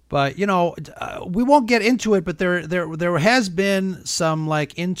we won't get into it, but there has been some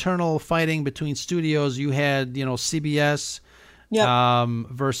like internal fighting between studios. You had CBS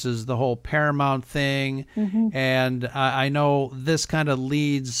versus the whole Paramount thing, and I know this kind of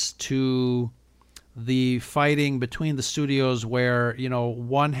leads to the fighting between the studios where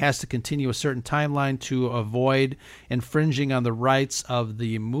one has to continue a certain timeline to avoid infringing on the rights of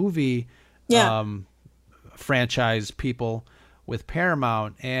the movie franchise people with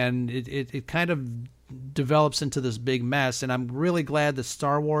Paramount, and it kind of develops into this big mess. And I'm really glad that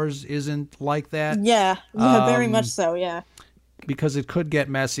Star Wars isn't like that. Very much so. Because it could get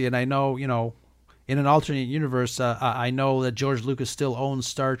messy, and I know in an alternate universe, I know that George Lucas still owns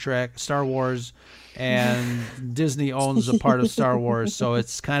Star Wars, and Disney owns a part of Star Wars, so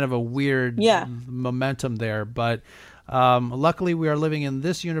it's kind of a weird momentum there. But luckily, we are living in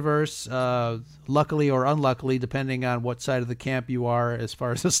this universe, luckily or unluckily, depending on what side of the camp you are as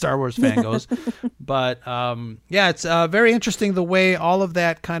far as a Star Wars fan goes. But it's very interesting the way all of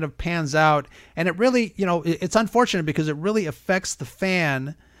that kind of pans out. And it really, it's unfortunate because it really affects the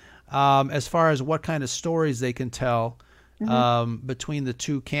fan as far as what kind of stories they can tell between the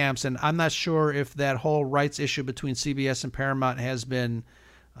two camps. And I'm not sure if that whole rights issue between CBS and Paramount has been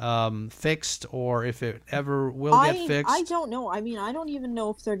fixed, or if it ever will get fixed. I don't know. I mean, I don't even know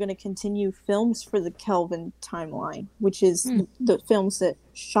if they're going to continue films for the Kelvin timeline, which is the films that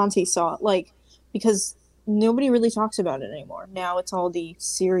Shanti saw, because nobody really talks about it anymore. Now it's all the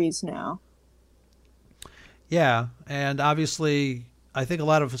series now. Yeah, and obviously I think a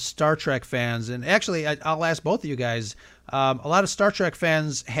lot of Star Trek fans, and actually I'll ask both of you guys, a lot of Star Trek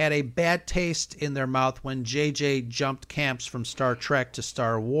fans had a bad taste in their mouth when JJ jumped camps from Star Trek to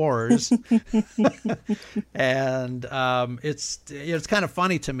Star Wars. And it's kind of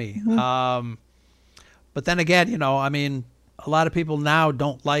funny to me. But then again, I mean, a lot of people now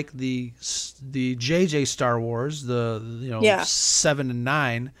don't like the JJ Star Wars, the 7 and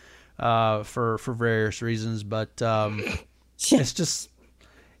 9. for various reasons, but it's just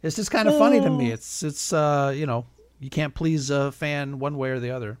kind of funny to me. It's you know, you can't please a fan one way or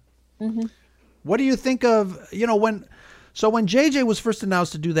the other. Mm-hmm. What do you think of, you know, when JJ was first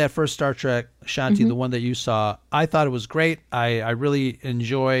announced to do that first Star Trek, Shanti, the one that you saw, I thought it was great. I really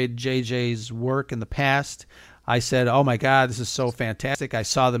enjoyed JJ's work in the past. I said, oh my God, this is so fantastic. I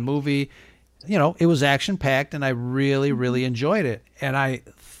saw the movie, you know, it was action packed and I really, really enjoyed it. And I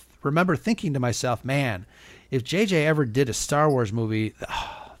remember thinking to myself, man, if JJ ever did a Star Wars movie,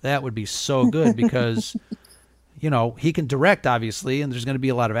 that would be so good because, you know, he can direct, obviously, and there's going to be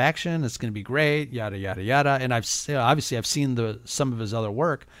a lot of action. It's going to be great, yada, yada, yada. And I've seen some of his other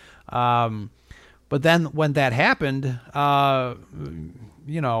work. But then when that happened,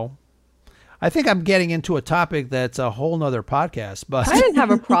 you know, I think I'm getting into a topic that's a whole nother podcast. But I didn't have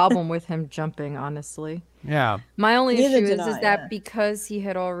a problem with him jumping, honestly. Yeah. My only issue is that because he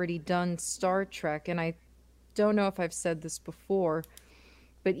had already done Star Trek, and I don't know if I've said this before,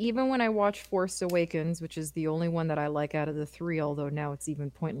 but even when I watch Force Awakens, which is the only one that I like out of the three, although now it's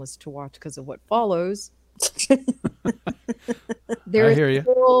even pointless to watch because of what follows, there's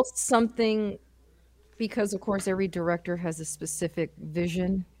still something, because of course every director has a specific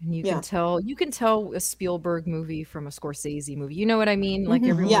vision, and you can tell a Spielberg movie from a Scorsese movie. You know what I mean? Like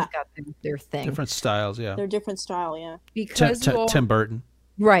everyone's got their thing. Different styles, yeah. Their different style, yeah. Because Tim Burton.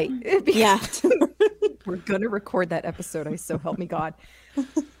 Right. Yeah. We're going to record that episode, so help me God.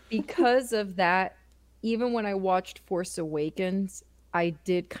 Because of that, even when I watched Force Awakens, I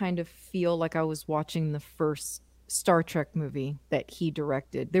did kind of feel like I was watching the first Star Trek movie that he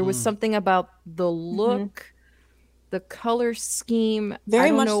directed. There was something about the look, the color scheme.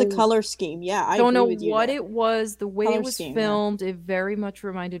 Very much the color scheme. Yeah, I don't know with you what there. It was. The way Color it was scheme, filmed, it very much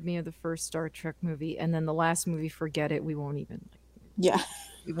reminded me of the first Star Trek movie. And then the last movie, forget it. We won't even.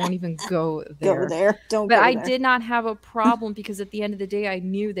 We won't even go there. Go there. Don't but go I there. did not have a problem because at the end of the day, I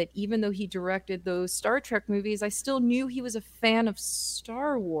knew that even though he directed those Star Trek movies, I still knew he was a fan of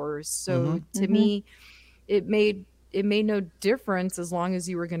Star Wars. So to me, it made no difference as long as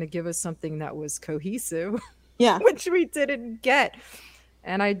you were going to give us something that was cohesive. Yeah. Which we didn't get.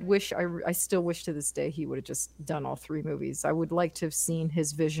 And I still wish to this day he would have just done all three movies. I would like to have seen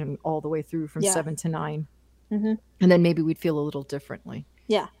his vision all the way through from 7 to 9. And then maybe we'd feel a little differently.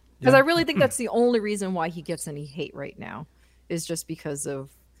 Yeah. Because I really think that's the only reason why he gets any hate right now is just because of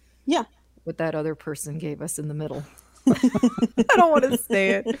what that other person gave us in the middle. I don't want to say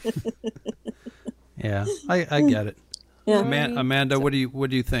it. Yeah, I get it. Yeah. Amanda, what do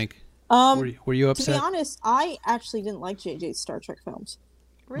you think? Were you upset? To be honest, I actually didn't like JJ's Star Trek films.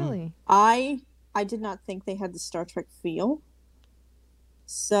 Really? I did not think they had the Star Trek feel.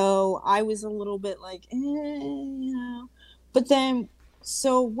 So I was a little bit like, you know. But then,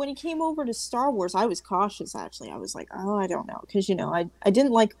 so when he came over to Star Wars, I was cautious, actually. I was like, oh, I don't know. Because, you know, I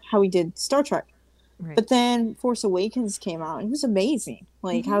didn't like how he did Star Trek. Right. But then Force Awakens came out. And it was amazing.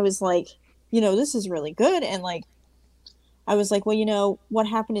 Like, I was like, you know, this is really good. And, like, I was like, well, you know, what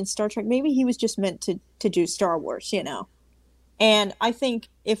happened in Star Trek? Maybe he was just meant to do Star Wars, you know. And I think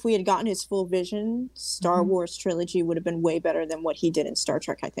if we had gotten his full vision, Star Wars trilogy would have been way better than what he did in Star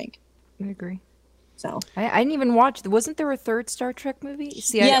Trek, I think. I agree. So I didn't even watch. Wasn't there a third Star Trek movie?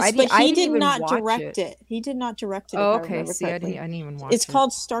 See, yes, but he did not even direct it. He did not direct it. Oh, if I okay. remember See, I correctly. didn't even watch it. It's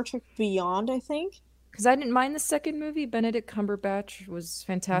called Star Trek Beyond, I think. Because I didn't mind the second movie. Benedict Cumberbatch was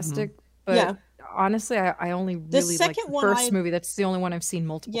fantastic. But honestly, I only really liked the first movie. That's the only one I've seen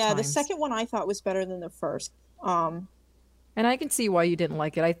multiple times. Yeah, the second one I thought was better than the first. And I can see why you didn't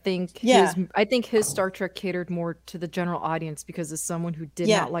like it. I think his Star Trek catered more to the general audience because as someone who did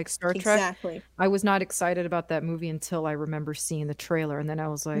not like Star Trek, I was not excited about that movie until I remember seeing the trailer. And then I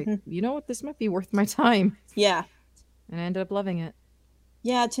was like, you know what? This might be worth my time. Yeah. And I ended up loving it.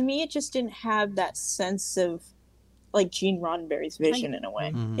 Yeah, to me, it just didn't have that sense of like Gene Roddenberry's vision in a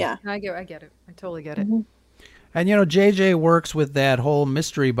way. Yeah. I get it. I totally get it. And, you know, JJ works with that whole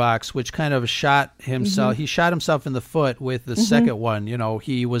mystery box, which kind of shot himself. He shot himself in the foot with the second one. You know,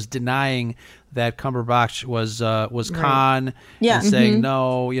 he was denying that Cumberbatch was Khan and saying,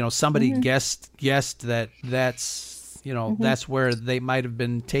 no, you know, somebody guessed that that's, you know, that's where they might have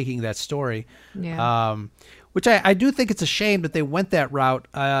been taking that story. Yeah. Which I do think it's a shame that they went that route.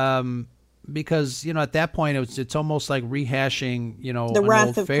 Because, you know, at that point, it's almost like rehashing, you know, the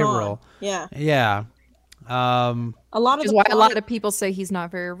Wrath of favorite. Yeah. Yeah. A lot of people say he's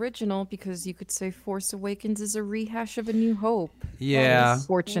not very original because you could say Force Awakens is a rehash of A New Hope. Yeah.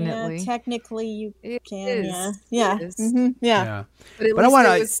 Fortunately. Yeah, technically you can. Is. Yeah. Yeah. But at least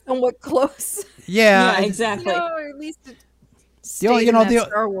it was somewhat close. Yeah. Exactly. You know, at least stayed in that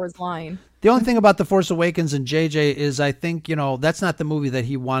Star Wars line. The only thing about The Force Awakens and JJ is I think, that's not the movie that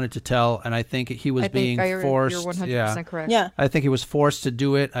he wanted to tell, and I think he was being forced. You're 100% correct. Yeah. I think he was forced to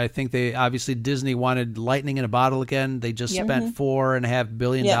do it. I think Disney wanted lightning in a bottle again. They just spent $4.5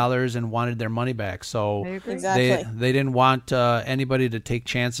 billion and wanted their money back. So they didn't want anybody to take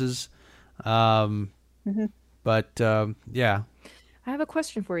chances. But yeah. I have a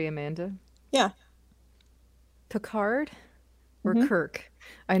question for you, Amanda. Yeah. Picard or Kirk?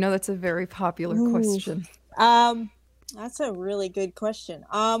 I know that's a very popular question. That's a really good question.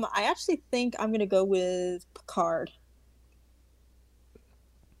 I actually think I'm going to go with Picard.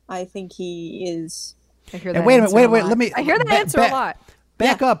 I think he is. I hear that. Wait a minute. Let me. I hear that answer a lot.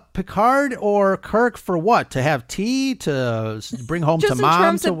 Back up, Picard or Kirk for what? To have tea, to bring home to mom, just in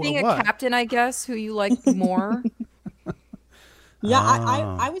terms of being a captain, I guess. Who you like more?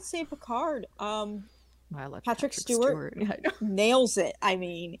 I would say Picard. I love Patrick Stewart nails it. I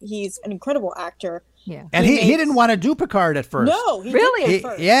mean, he's an incredible actor. Yeah, and he didn't want to do Picard at first. No, he really didn't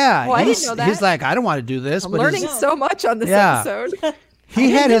at first. Yeah, I didn't know that. He's like, I don't want to do this. I'm learning so much on this episode.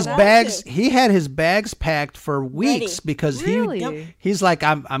 He had his bags. He had his bags packed for weeks because he's like,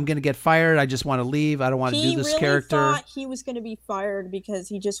 I'm going to get fired. I just want to leave. I don't want to do this character. He thought he was going to be fired because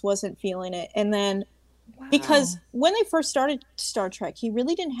he just wasn't feeling it, and then. Because when they first started Star Trek, he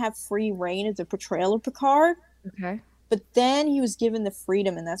really didn't have free reign of the portrayal of Picard. Okay. But then he was given the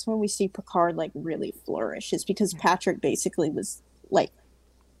freedom, and that's when we see Picard really flourish. It's because Patrick basically was let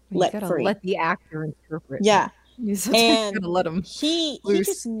free. Let the actor interpret. Yeah. And gotta let him he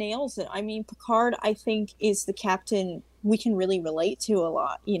just nails it. I mean, Picard, I think, is the captain we can really relate to a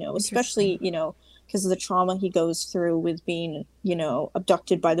lot, especially, because of the trauma he goes through with being,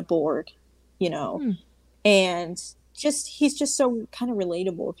 abducted by the Borg, and he's just so kind of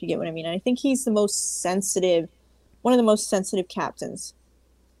relatable, if you get what I mean. And I think he's one of the most sensitive captains.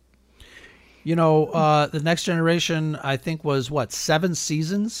 The Next Generation, I think, was 7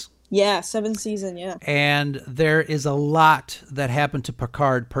 seasons? Yeah, 7 seasons, yeah. And there is a lot that happened to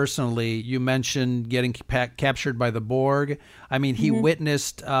Picard personally. You mentioned getting captured by the Borg. I mean, he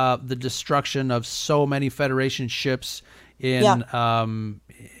witnessed the destruction of so many Federation ships in,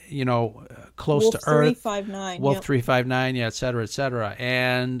 close Wolf to Earth. 359. Wolf 359, et cetera, et cetera.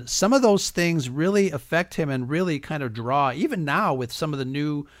 And some of those things really affect him and really kind of draw, even now with some of the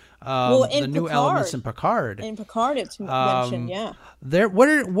new elements in Picard. In Picard, it's mentioned, yeah.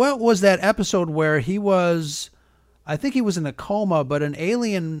 What was that episode where he was? I think he was in a coma, but an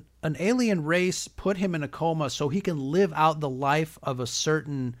alien race put him in a coma so he can live out the life of a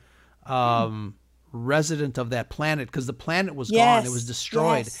certain resident of that planet, because the planet was gone, it was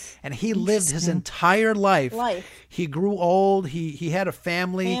destroyed, and he lived his entire life. He grew old. He had a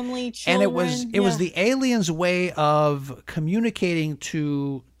family, children, and it was the aliens' way of communicating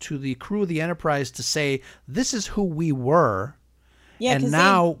to the crew of the Enterprise to say, this is who we were, and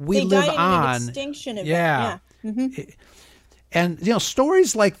now we live on. Extinction event. And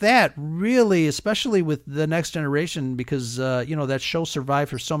stories like that really, especially with The Next Generation, because that show survived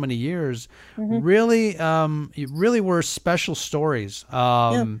for so many years, really were special stories,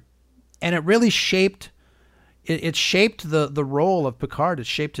 and it really shaped. It shaped the role of Picard. It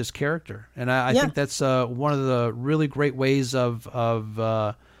shaped his character, and I think that's one of the really great ways of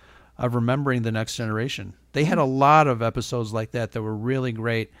remembering The Next Generation. They had a lot of episodes like that were really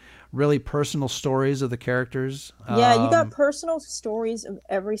great. Really personal stories of the characters. Yeah, you got personal stories of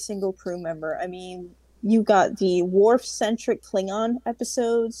every single crew member. I mean, you got the Worf-centric Klingon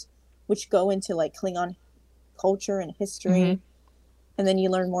episodes, which go into Klingon culture and history. And then you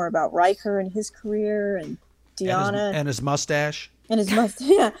learn more about Riker and his career, and Deanna. And his mustache. And his mustache,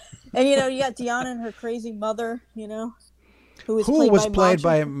 yeah. And, you got Deanna and her crazy mother, who was played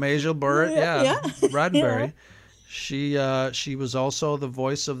by Majel Barrett. Roddenberry. She was also the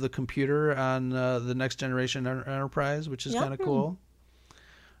voice of the computer on the Next Generation Enterprise, which is kind of cool.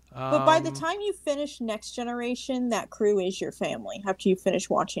 But by the time you finish Next Generation, that crew is your family after you finish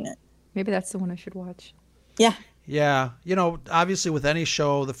watching it. Maybe that's the one I should watch. Yeah. Yeah. Obviously with any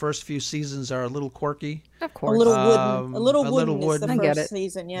show, the first few seasons are a little quirky. Of course. A little wooden is the first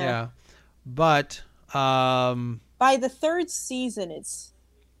season, yeah. Yeah. But by the third season, it's...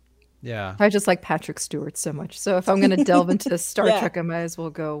 Yeah. I just like Patrick Stewart so much. So if I'm going to delve into Star Trek, I might as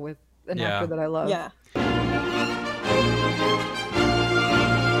well go with an actor that I love. Yeah.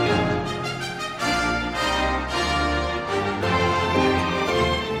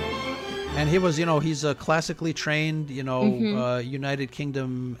 And he was, he's a classically trained, United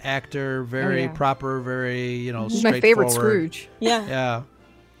Kingdom actor, very proper, very, He's straightforward. my favorite Scrooge. Yeah. Yeah.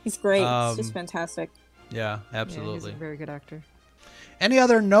 He's great. It's just fantastic. Yeah, absolutely. Yeah, he's a very good actor. Any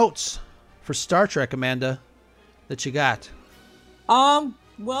other notes for Star Trek, Amanda, that you got?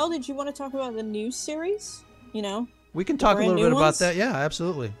 Well, did you want to talk about the new series? You know, we can talk a little bit about that. Yeah,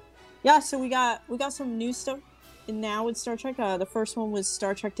 absolutely. Yeah, so we got some new stuff now with Star Trek. The first one was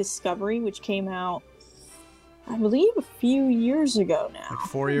Star Trek Discovery, which came out, I believe, a few years ago now. Like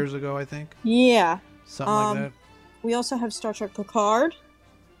 4 years ago, I think. Yeah. Something like that. We also have Star Trek Picard,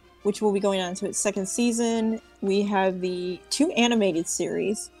 which will be going on to its second season. We have the 2 animated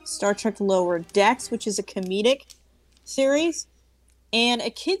series, Star Trek Lower Decks, which is a comedic series, and a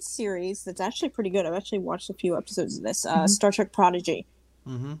kids series that's actually pretty good. I've actually watched a few episodes of this, Star Trek Prodigy.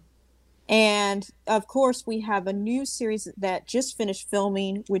 Mm-hmm. And, of course, we have a new series that just finished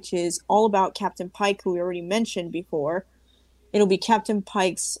filming, which is all about Captain Pike, who we already mentioned before. It'll be Captain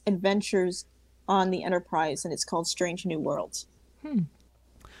Pike's adventures on the Enterprise, and it's called Strange New Worlds.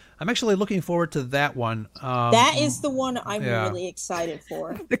 I'm actually looking forward to that one. That is the one I'm really excited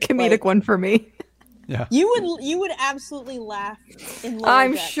for. The comedic one for me. Yeah. You would absolutely laugh in Lower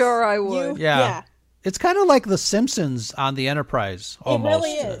I'm Decks. sure I would. Yeah. It's kind of like The Simpsons on the Enterprise, almost. It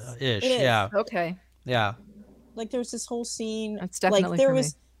really is. Ish. It is. Yeah. Okay. Yeah. Like there's this whole scene. That's definitely like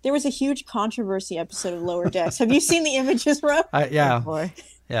there was a huge controversy episode of Lower Decks. Have you seen the images, Ro? Yeah. Oh, boy.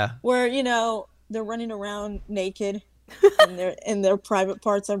 Yeah. Where they're running around naked, and their private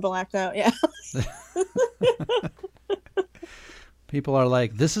parts are blacked out. Yeah. People are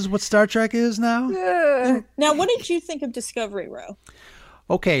like, "This is what Star Trek is now." Now, what did you think of Discovery, Ro?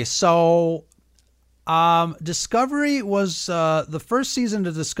 Okay, so Discovery was the first season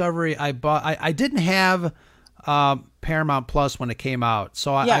of Discovery I bought. I didn't have Paramount Plus when it came out,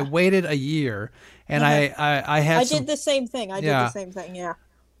 so I waited a year, and I did the same thing. Yeah.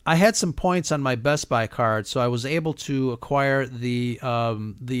 I had some points on my Best Buy card, so I was able to acquire the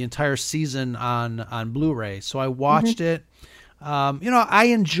entire season on Blu-ray. So I watched it. I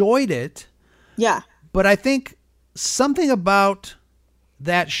enjoyed it. Yeah. But I think something about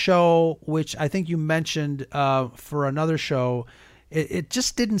that show, which I think you mentioned for another show, it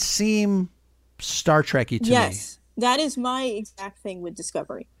just didn't seem Star Trek-y to me. Yes, that is my exact thing with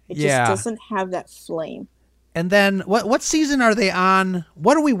Discovery. It just doesn't have that flame. And then what season are they on?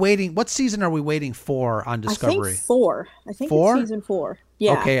 What are we waiting? What season are we waiting for on Discovery? I think 4. I think it's season 4.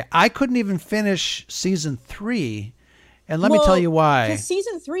 Yeah. Okay, I couldn't even finish season 3, and let me tell you why. Because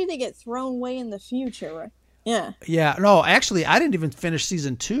season 3 they get thrown way in the future, right? Yeah. Yeah. No, actually, I didn't even finish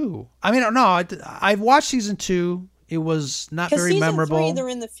season 2. I mean, no, I've watched season 2. It was not very memorable. Season 3, they're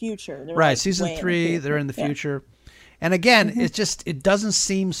in the future. They're right. Season 3, they're in the future. And again, it doesn't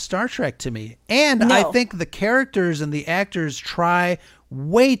seem Star Trek to me. And I think the characters and the actors try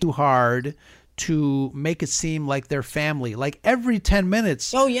way too hard to make it seem like they're family. Like every 10 minutes,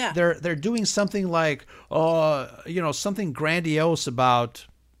 they're doing something like, something grandiose about,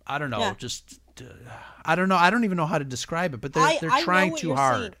 I don't know, I don't know. I don't even know how to describe it, but they're trying too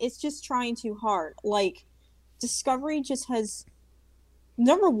hard. Saying. It's just trying too hard. Like Discovery just has,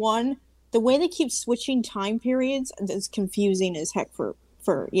 number one, the way they keep switching time periods is confusing as heck for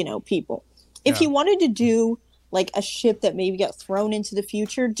people. If you wanted to do like a ship that maybe got thrown into the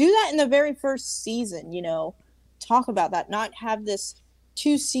future, do that in the very first season, talk about that, not have this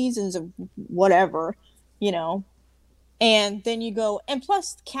 2 seasons of whatever, and then you go, and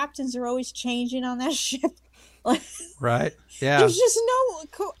plus captains are always changing on that ship. Right. Yeah. There's just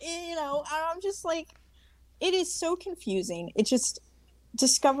no, I'm just like, it is so confusing. It just,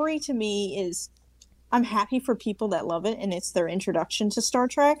 Discovery to me is, I'm happy for people that love it and it's their introduction to Star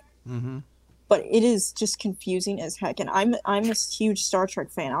Trek. Mm-hmm. But it is just confusing as heck. And I'm a huge Star Trek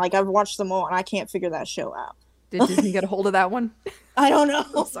fan. Like I've watched them all and I can't figure that show out. Did Disney get a hold of that one? I don't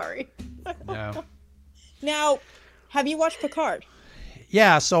know. Sorry. No. Now, have you watched Picard?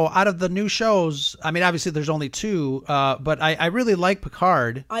 Yeah, so out of the new shows, I mean, obviously there's only 2, but I really like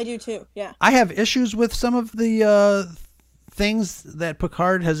Picard. I do too, yeah. I have issues with some of the things that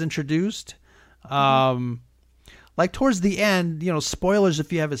Picard has introduced. Like towards the end, spoilers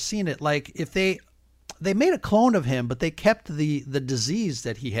if you haven't seen it, like if they made a clone of him, but they kept the disease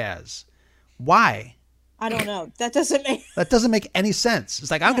that he has. Why? I don't know. That doesn't make any sense.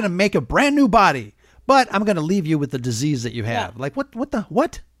 It's like, I'm going to make a brand new body, but I'm going to leave you with the disease that you have. Yeah. Like, what? Who's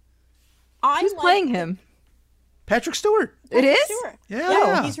playing him? Patrick Stewart. It is? Stewart.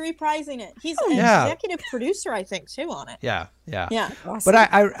 Yeah. He's reprising it. He's an executive producer, I think, too, on it. Yeah. Awesome. But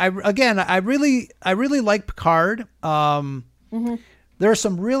I really like Picard. there are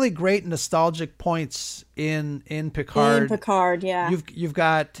some really great nostalgic points in Picard. In Picard, yeah. You've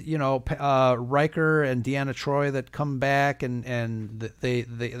got Riker and Deanna Troi that come back, and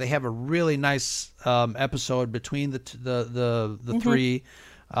they have a really nice episode between the three,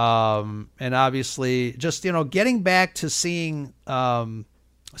 and obviously just getting back to seeing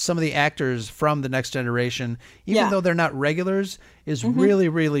some of the actors from the Next Generation, even though they're not regulars, is really,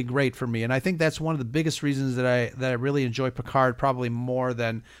 really great for me. And I think that's one of the biggest reasons that I really enjoy Picard, probably more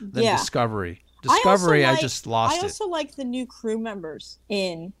than Discovery. Discovery, I just lost it. I also like the new crew members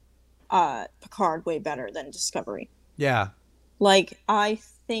in Picard way better than Discovery. Yeah. Like, I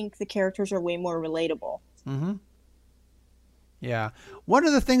think the characters are way more relatable. Mm-hmm. Yeah. One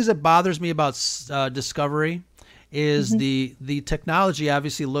of the things that bothers me about Discovery is the technology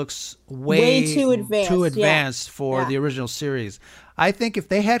obviously looks way too advanced for the original series. I think if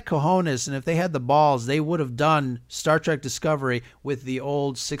they had cojones and if they had the balls, they would have done Star Trek Discovery with the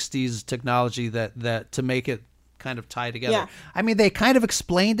old 60s technology that to make it kind of tie together. Yeah. I mean, they kind of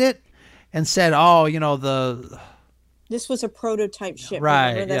explained it and said, this was a prototype ship.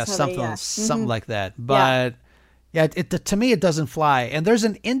 Right, something like that. But yeah, to me, it doesn't fly. And there's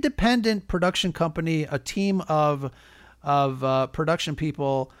an independent production company, a team of production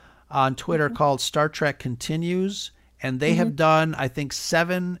people on Twitter called Star Trek Continues, and they have done, I think,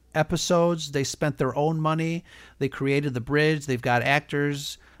 7 episodes. They spent their own money. They created the bridge. They've got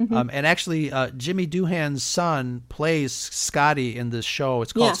actors. And actually, Jimmy Doohan's son plays Scotty in this show.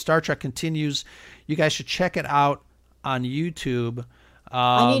 It's called Star Trek Continues. You guys should check it out on YouTube.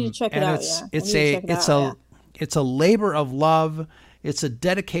 I need to check it out. It's a labor of love. It's a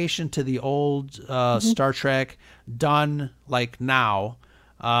dedication to the old Star Trek done like now.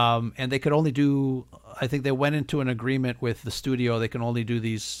 And they could only do, I think they went into an agreement with the studio. They can only do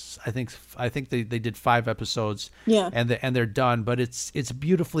these, I think they did 5 episodes. Yeah. And they're done, but it's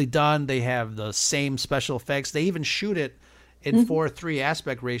beautifully done. They have the same special effects. They even shoot it in 4:3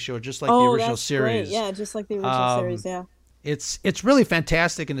 aspect ratio, just like the original series. Great. Yeah, just like the original series, yeah. It's really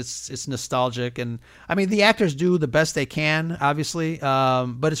fantastic, and it's nostalgic, and I mean the actors do the best they can, obviously,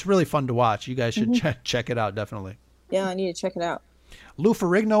 but it's really fun to watch. You guys should check it out, definitely. Yeah, I need to check it out. Lou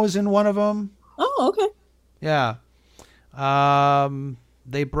Ferrigno is in one of them. Oh, okay. Yeah.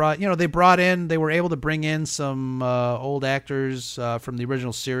 They were able to bring in some old actors from the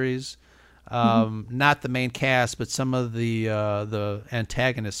original series, not the main cast, but some of the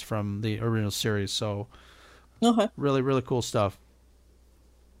antagonists from the original series. So. Really, really cool stuff.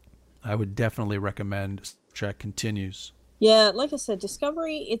 I would definitely recommend Star Trek Continues. Yeah, like I said,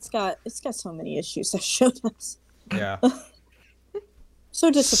 Discovery, it's got so many issues that show us. Yeah.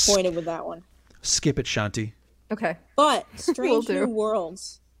 So disappointed with that one. Skip it, Shanti. Okay. But Strange New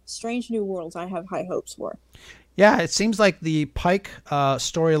Worlds, I have high hopes for. Yeah, it seems like the Pike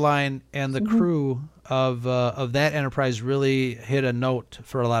storyline and the crew of that Enterprise really hit a note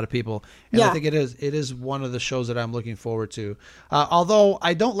for a lot of people, and I think it is one of the shows that I'm looking forward to. Although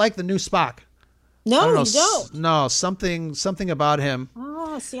I don't like the new Spock. No, you don't. No, something about him.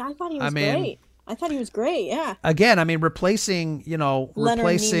 Oh, see, I thought he was great. I thought he was great. Yeah. Again, I mean, replacing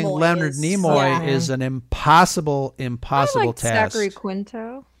Leonard Nimoy is an impossible task. Zachary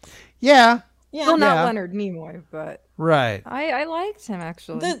Quinto. Yeah. Yeah. Well, not Leonard Nimoy, but right. I liked him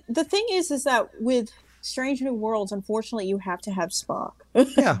actually. The thing is that with Strange New Worlds, unfortunately, you have to have Spock.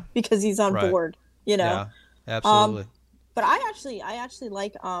 Yeah. Because he's on board. Yeah. Absolutely. But I actually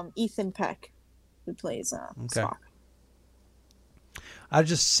like Ethan Peck, who plays Spock. I'm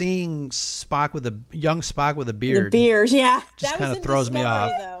just seeing Spock with young Spock with a beard. The beard, yeah. Just kind of throws me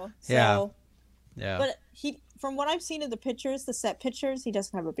off. Though, so. Yeah. But from what I've seen of the pictures, the set pictures, he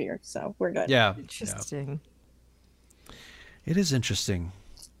doesn't have a beard, so we're good. Yeah. Interesting. Yeah. It is interesting.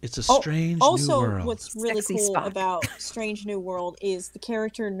 It's a strange new world. Also, what's really cool about Strange New World is the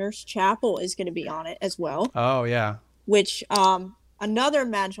character Nurse Chapel is going to be on it as well. Oh, yeah. Which, another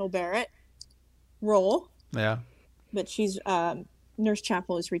Majel Barrett role. Yeah. But she's, Nurse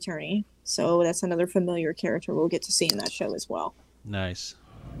Chapel is returning, so that's another familiar character we'll get to see in that show as well. Nice.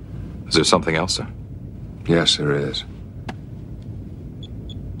 Is there something else, sir? Yes, there is.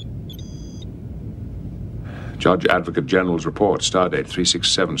 Judge Advocate General's report, stardate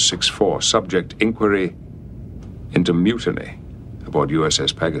 36764, subject inquiry into mutiny aboard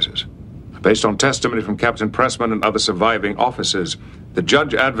USS Pegasus. Based on testimony from Captain Pressman and other surviving officers, the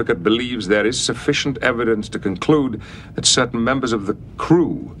Judge Advocate believes there is sufficient evidence to conclude that certain members of the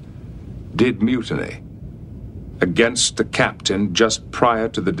crew did mutiny against the captain just prior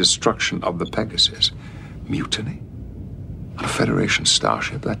to the destruction of the Pegasus. Mutiny? On a Federation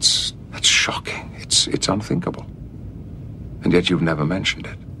starship? That's shocking. It's unthinkable. And yet you've never mentioned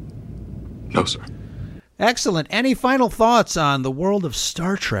it. No, sir. Excellent. Any final thoughts on the world of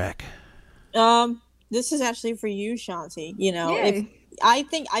Star Trek? This is actually for you, Shanti. You know, I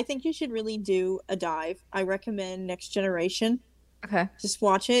think you should really do a dive. I recommend Next Generation. Okay. Just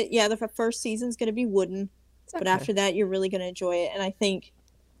watch it. Yeah, the first season's going to be wooden, but after that, you're really going to enjoy it. And I think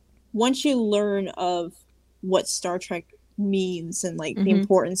once you learn of what Star Trek means and like the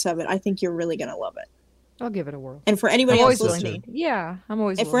importance of it, I think you're really going to love it. I'll give it a whirl. And for anybody else listening, I'm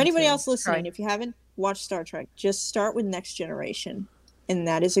always. And for anybody else listening, if you haven't watched Star Trek, just start with Next Generation, and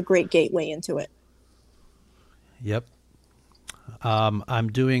that is a great gateway into it. Yep.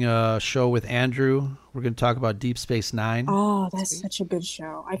 I'm doing a show with Andrew. We're going to talk about Deep Space Nine. Oh, that's such a good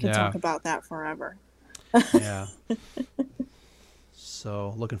show. I could talk about that forever. Yeah.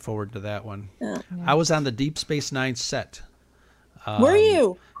 So looking forward to that one. Yeah. I was on the Deep Space Nine set. Were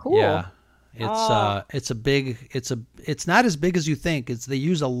you? Cool. Yeah. It's not as big as you think. They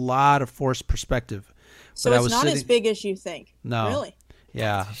use a lot of forced perspective. So it's not as big as you think. No. Really?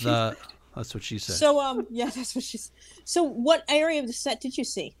 Yeah. That's what she said. So that's what she said. So what area of the set did you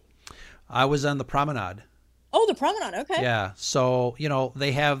see? I was on the promenade. Oh, the promenade. Okay. Yeah. So,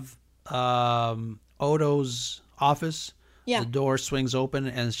 they have Odo's office. Yeah. The door swings open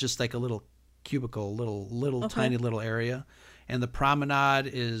and it's just like a little cubicle, little tiny little area. And the promenade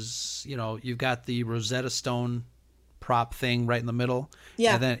is, you've got the Rosetta Stone prop thing right in the middle.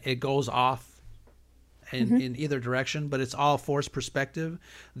 Yeah. And then it goes off in either direction, but it's all forced perspective.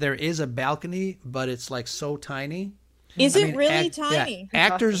 There is a balcony, but it's like so tiny. Is it really tiny?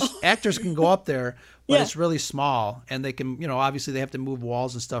 Yeah, actors can go up there, but it's really small. And they can, obviously they have to move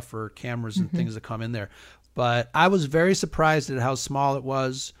walls and stuff for cameras and things that come in there. But I was very surprised at how small it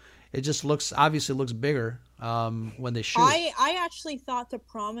was. It just obviously looks bigger when they shoot. I actually thought the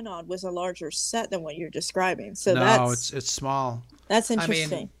promenade was a larger set than what you're describing. So it's small. That's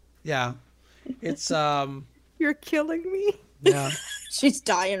interesting. I mean, yeah, it's You're killing me. Yeah, she's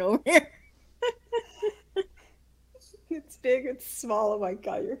dying over here. It's big. It's small. Oh my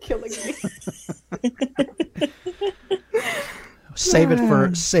god, you're killing me. Save it for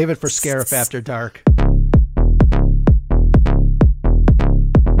Scarif After Dark.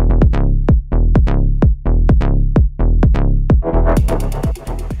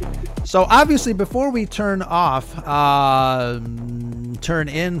 So obviously, before we turn in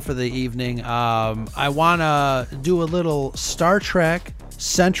for the evening, I want to do a little Star Trek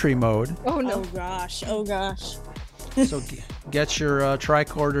Sentry mode. Oh no! Oh gosh! So get your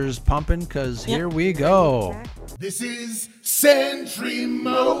tricorders pumping, because here we go. This is Sentry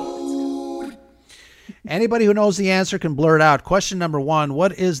mode. Anybody who knows the answer can blurt out. Question number 1: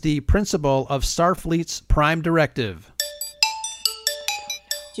 what is the principle of Starfleet's Prime Directive?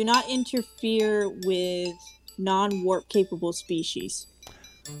 Do not interfere with non-warp capable species.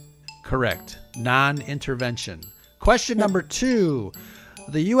 Correct. Non-intervention. Question number 2.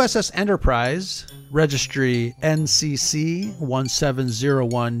 The USS Enterprise, registry NCC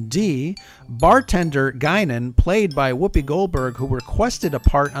 1701D, bartender Guinan, played by Whoopi Goldberg, who requested a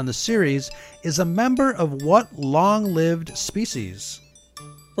part on the series, is a member of what long-lived species?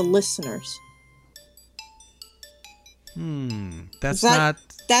 The Listeners. That's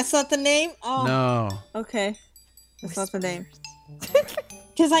not the name? Oh. No. Okay. That's not the name.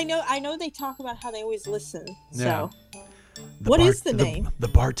 Because I know they talk about how they always listen. So, what is the name? The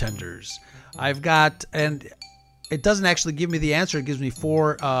bartenders. I've got, and it doesn't actually give me the answer. It gives me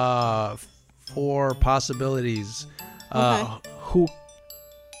four possibilities.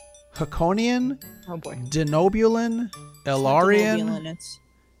 Haconian. Oh boy. Denobulan. Elarian.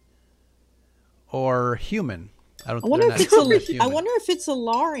 Or human. I wonder if it's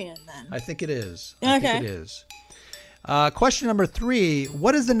Elarian then. I think it is. Okay. I think it is. Question number 3.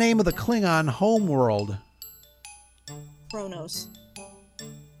 What is the name of the Klingon homeworld? Kronos.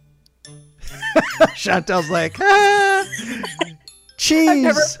 Chantel's like, cheese. I've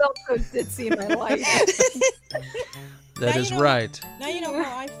never felt so ditzy in my life. That is right. Now you know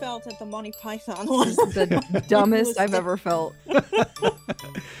how I felt at the Monty Python one. The dumbest I've ever felt.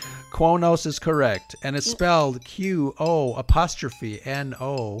 Quonos is correct, and it's spelled Q-O''N-O''S.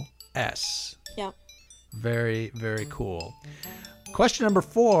 Yep. Very, very cool. Question number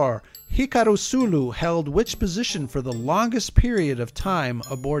 4. Hikaru Sulu held which position for the longest period of time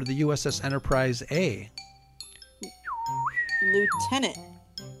aboard the USS Enterprise A? Lieutenant.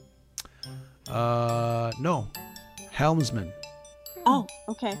 No. Helmsman. Oh,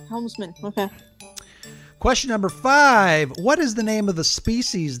 okay. Helmsman. Okay. Question number 5. What is the name of the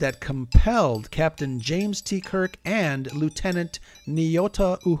species that compelled Captain James T. Kirk and Lieutenant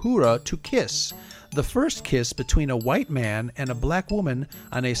Nyota Uhura to kiss? the first kiss between a white man and a black woman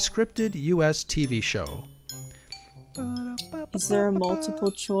on a scripted U.S. TV show? Is there a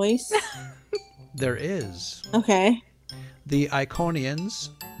multiple choice? There is. Okay. The Iconians,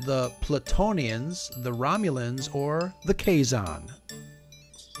 the Platonians, the Romulans, or the Kazon?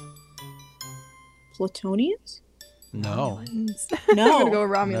 Platonians? No. No. I'm going to go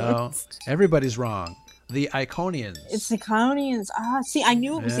Romulans. No. Everybody's wrong. The Iconians. It's the Iconians. See, I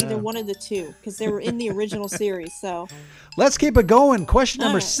knew it was either one of the two because they were in the original series. So let's keep it going. Question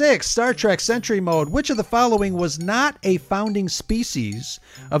number 6, Star Trek Sentry Mode. Which of the following was not a founding species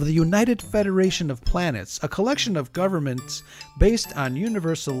of the United Federation of Planets, a collection of governments based on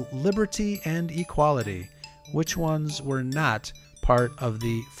universal liberty and equality? Which ones were not part of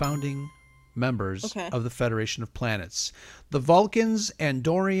the founding members of the Federation of Planets? The Vulcans,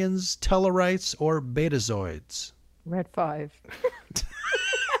 Andorians, Tellarites, or Betazoids? Red 5.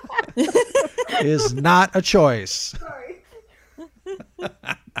 Is not a choice. Sorry.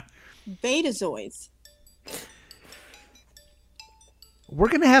 Betazoids. We're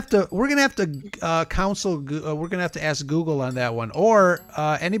gonna have to counsel. We're gonna have to ask Google on that one, or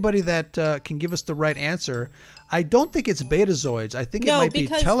anybody that can give us the right answer. I don't think it's Betazoids. I think it might be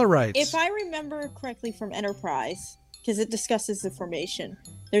Tellarites. If I remember correctly from Enterprise, because it discusses the formation,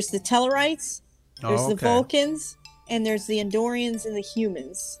 there's the Tellarites, there's the Vulcans, and there's the Andorians and the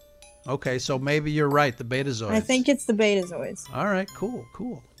humans. Okay, so maybe you're right, the Betazoids. I think it's the Betazoids. All right, cool.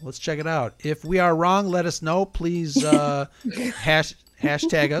 Let's check it out. If we are wrong, let us know. Please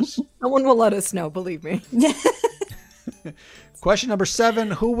hashtag us. No one will let us know, believe me. Question number 7.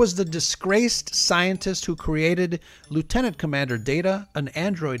 Who was the disgraced scientist who created Lieutenant Commander Data, an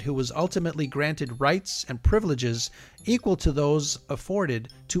android who was ultimately granted rights and privileges equal to those afforded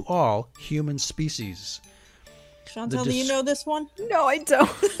to all human species? Chantal, do you know this one? No, I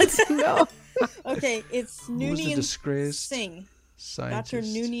don't. No. Okay, it's Noonien Singh. Scientist? Dr.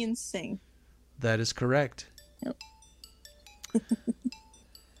 Noonien Singh. That is correct. Yep.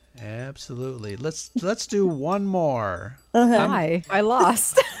 Absolutely. Let's do one more. I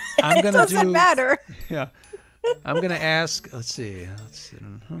lost. I'm gonna doesn't matter. Yeah. I'm gonna ask. Let's see. Let's see.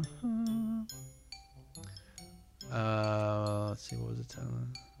 What was it?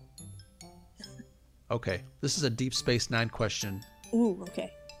 Okay. This is a Deep Space Nine question. Ooh.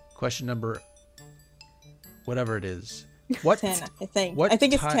 Okay. Question number. Whatever it is. What? 10. I think. I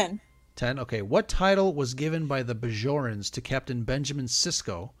think it's 10. 10. Okay. What title was given by the Bajorans to Captain Benjamin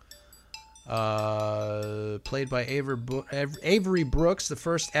Sisko? Played by Avery Brooks, the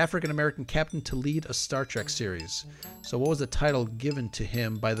first African-American captain to lead a Star Trek series. So what was the title given to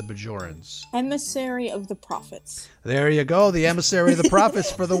him by the Bajorans? Emissary of the Prophets. There you go, the Emissary of the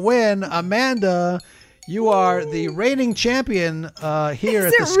Prophets for the win. Amanda, you are the reigning champion here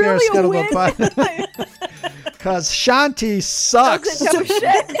at the Scare Scuttlebutt Podcast. Because Shanti sucks. Doesn't know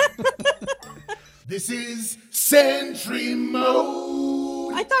shit. This is Sentry Mode.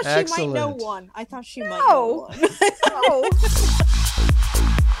 I thought she might know one. I thought she might know one. No.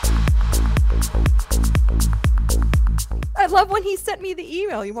 I love when he sent me the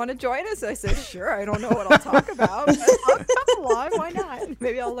email. You want to join us? I said, sure. I don't know what I'll talk about. I'll come along. Why not?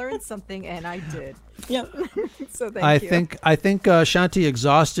 Maybe I'll learn something. And I did. Yep. So thank you. I think Shanti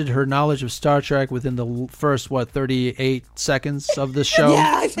exhausted her knowledge of Star Trek within the first 38 seconds of the show.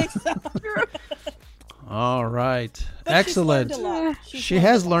 Yeah, I think so. All right. But excellent. She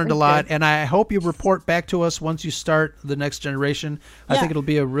has learned a lot, and I hope you report back to us once you start The Next Generation. I think it'll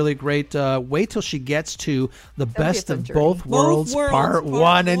be a really great wait till she gets to the best of both worlds, part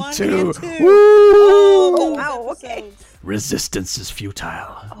 1 and 2. Woo! Oh, wow, okay. Resistance is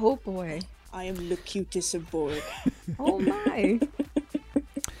futile. Oh boy. I am Locutus aboard. Oh my.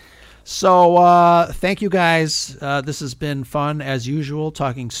 So thank you guys. This has been fun as usual,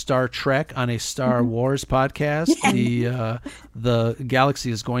 talking Star Trek on a Star Wars podcast. The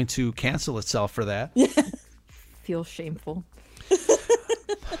galaxy is going to cancel itself for that. Feels shameful.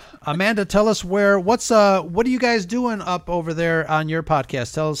 Amanda, tell us what are you guys doing up over there on your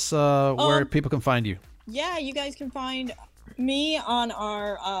podcast? Tell us where people can find you. Yeah, you guys can find me on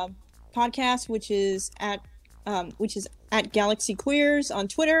our podcast, which is at Galaxy Queers on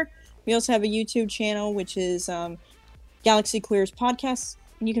Twitter. We also have a YouTube channel, which is Galaxy Queers Podcast.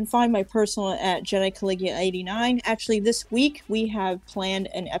 And you can find my personal at Jedi Caligula 89. Actually, this week we have planned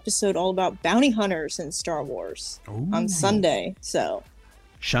an episode all about bounty hunters in Star Wars on Sunday. So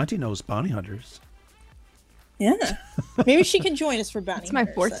Shanti knows bounty hunters. Yeah. Maybe she can join us for Bounty. It's my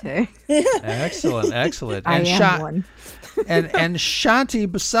forte. Excellent. And I am one. and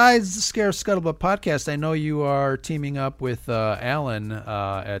Shanti, besides the Scarif Scuttlebutt podcast, I know you are teaming up with Alan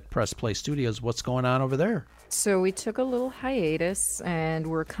at Press Play Studios. What's going on over there? So we took a little hiatus, and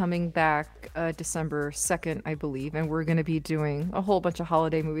we're coming back December 2nd, I believe, and we're going to be doing a whole bunch of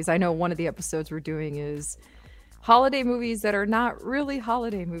holiday movies. I know one of the episodes we're doing is holiday movies that are not really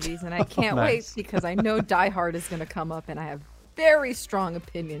holiday movies, and I can't wait because I know Die Hard is going to come up, and I have very strong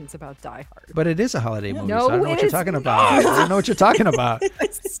opinions about Die Hard. But it is a holiday movie, no, so I don't know what you're talking about. I don't know what you're talking about. I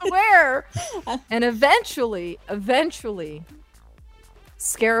swear. And eventually,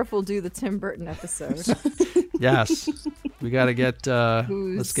 Scarif will do the Tim Burton episode. Yes, we got to get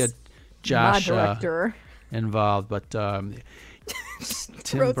let's get Josh involved. But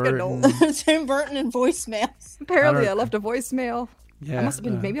Tim Burton and voicemails. Apparently, I left a voicemail. Yeah, I must have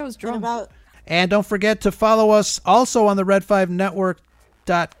been. Maybe I was drunk. And don't forget to follow us also on the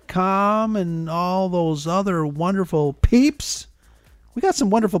Red5Network.com and all those other wonderful peeps. We got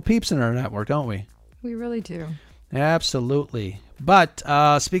some wonderful peeps in our network, don't we? We really do. Absolutely. But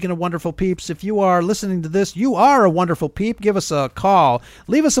speaking of wonderful peeps, if you are listening to this, you are a wonderful peep. Give us a call.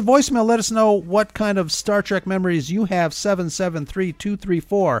 Leave us a voicemail. Let us know what kind of Star Trek memories you have.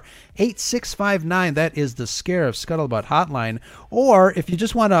 773-234-8659. That is the Scarif Scuttlebutt hotline. Or if you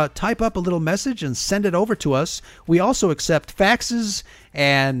just want to type up a little message and send it over to us, we also accept faxes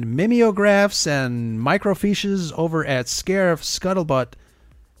and mimeographs and microfiches over at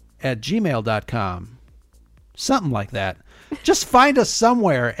scarifscuttlebutt@gmail.com. Something like that. Just find us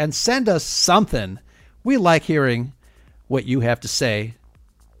somewhere and send us something. We like hearing what you have to say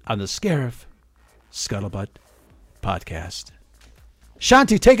on the Scarif Scuttlebutt podcast.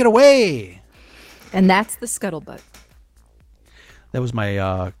 Shanti, take it away. And that's the Scuttlebutt. That was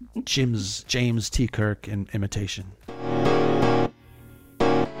my James T. Kirk imitation.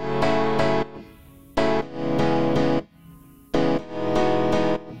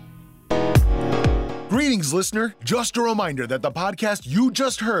 Greetings, listener. Just a reminder that the podcast you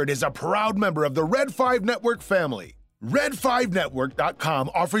just heard is a proud member of the Red 5 Network family.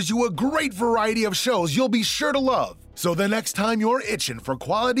 Red5Network.com offers you a great variety of shows you'll be sure to love. So the next time you're itching for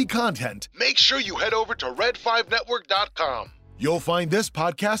quality content, make sure you head over to Red5Network.com. You'll find this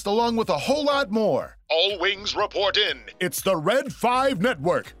podcast along with a whole lot more. All wings report in. It's the Red 5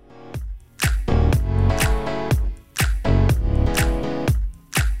 Network.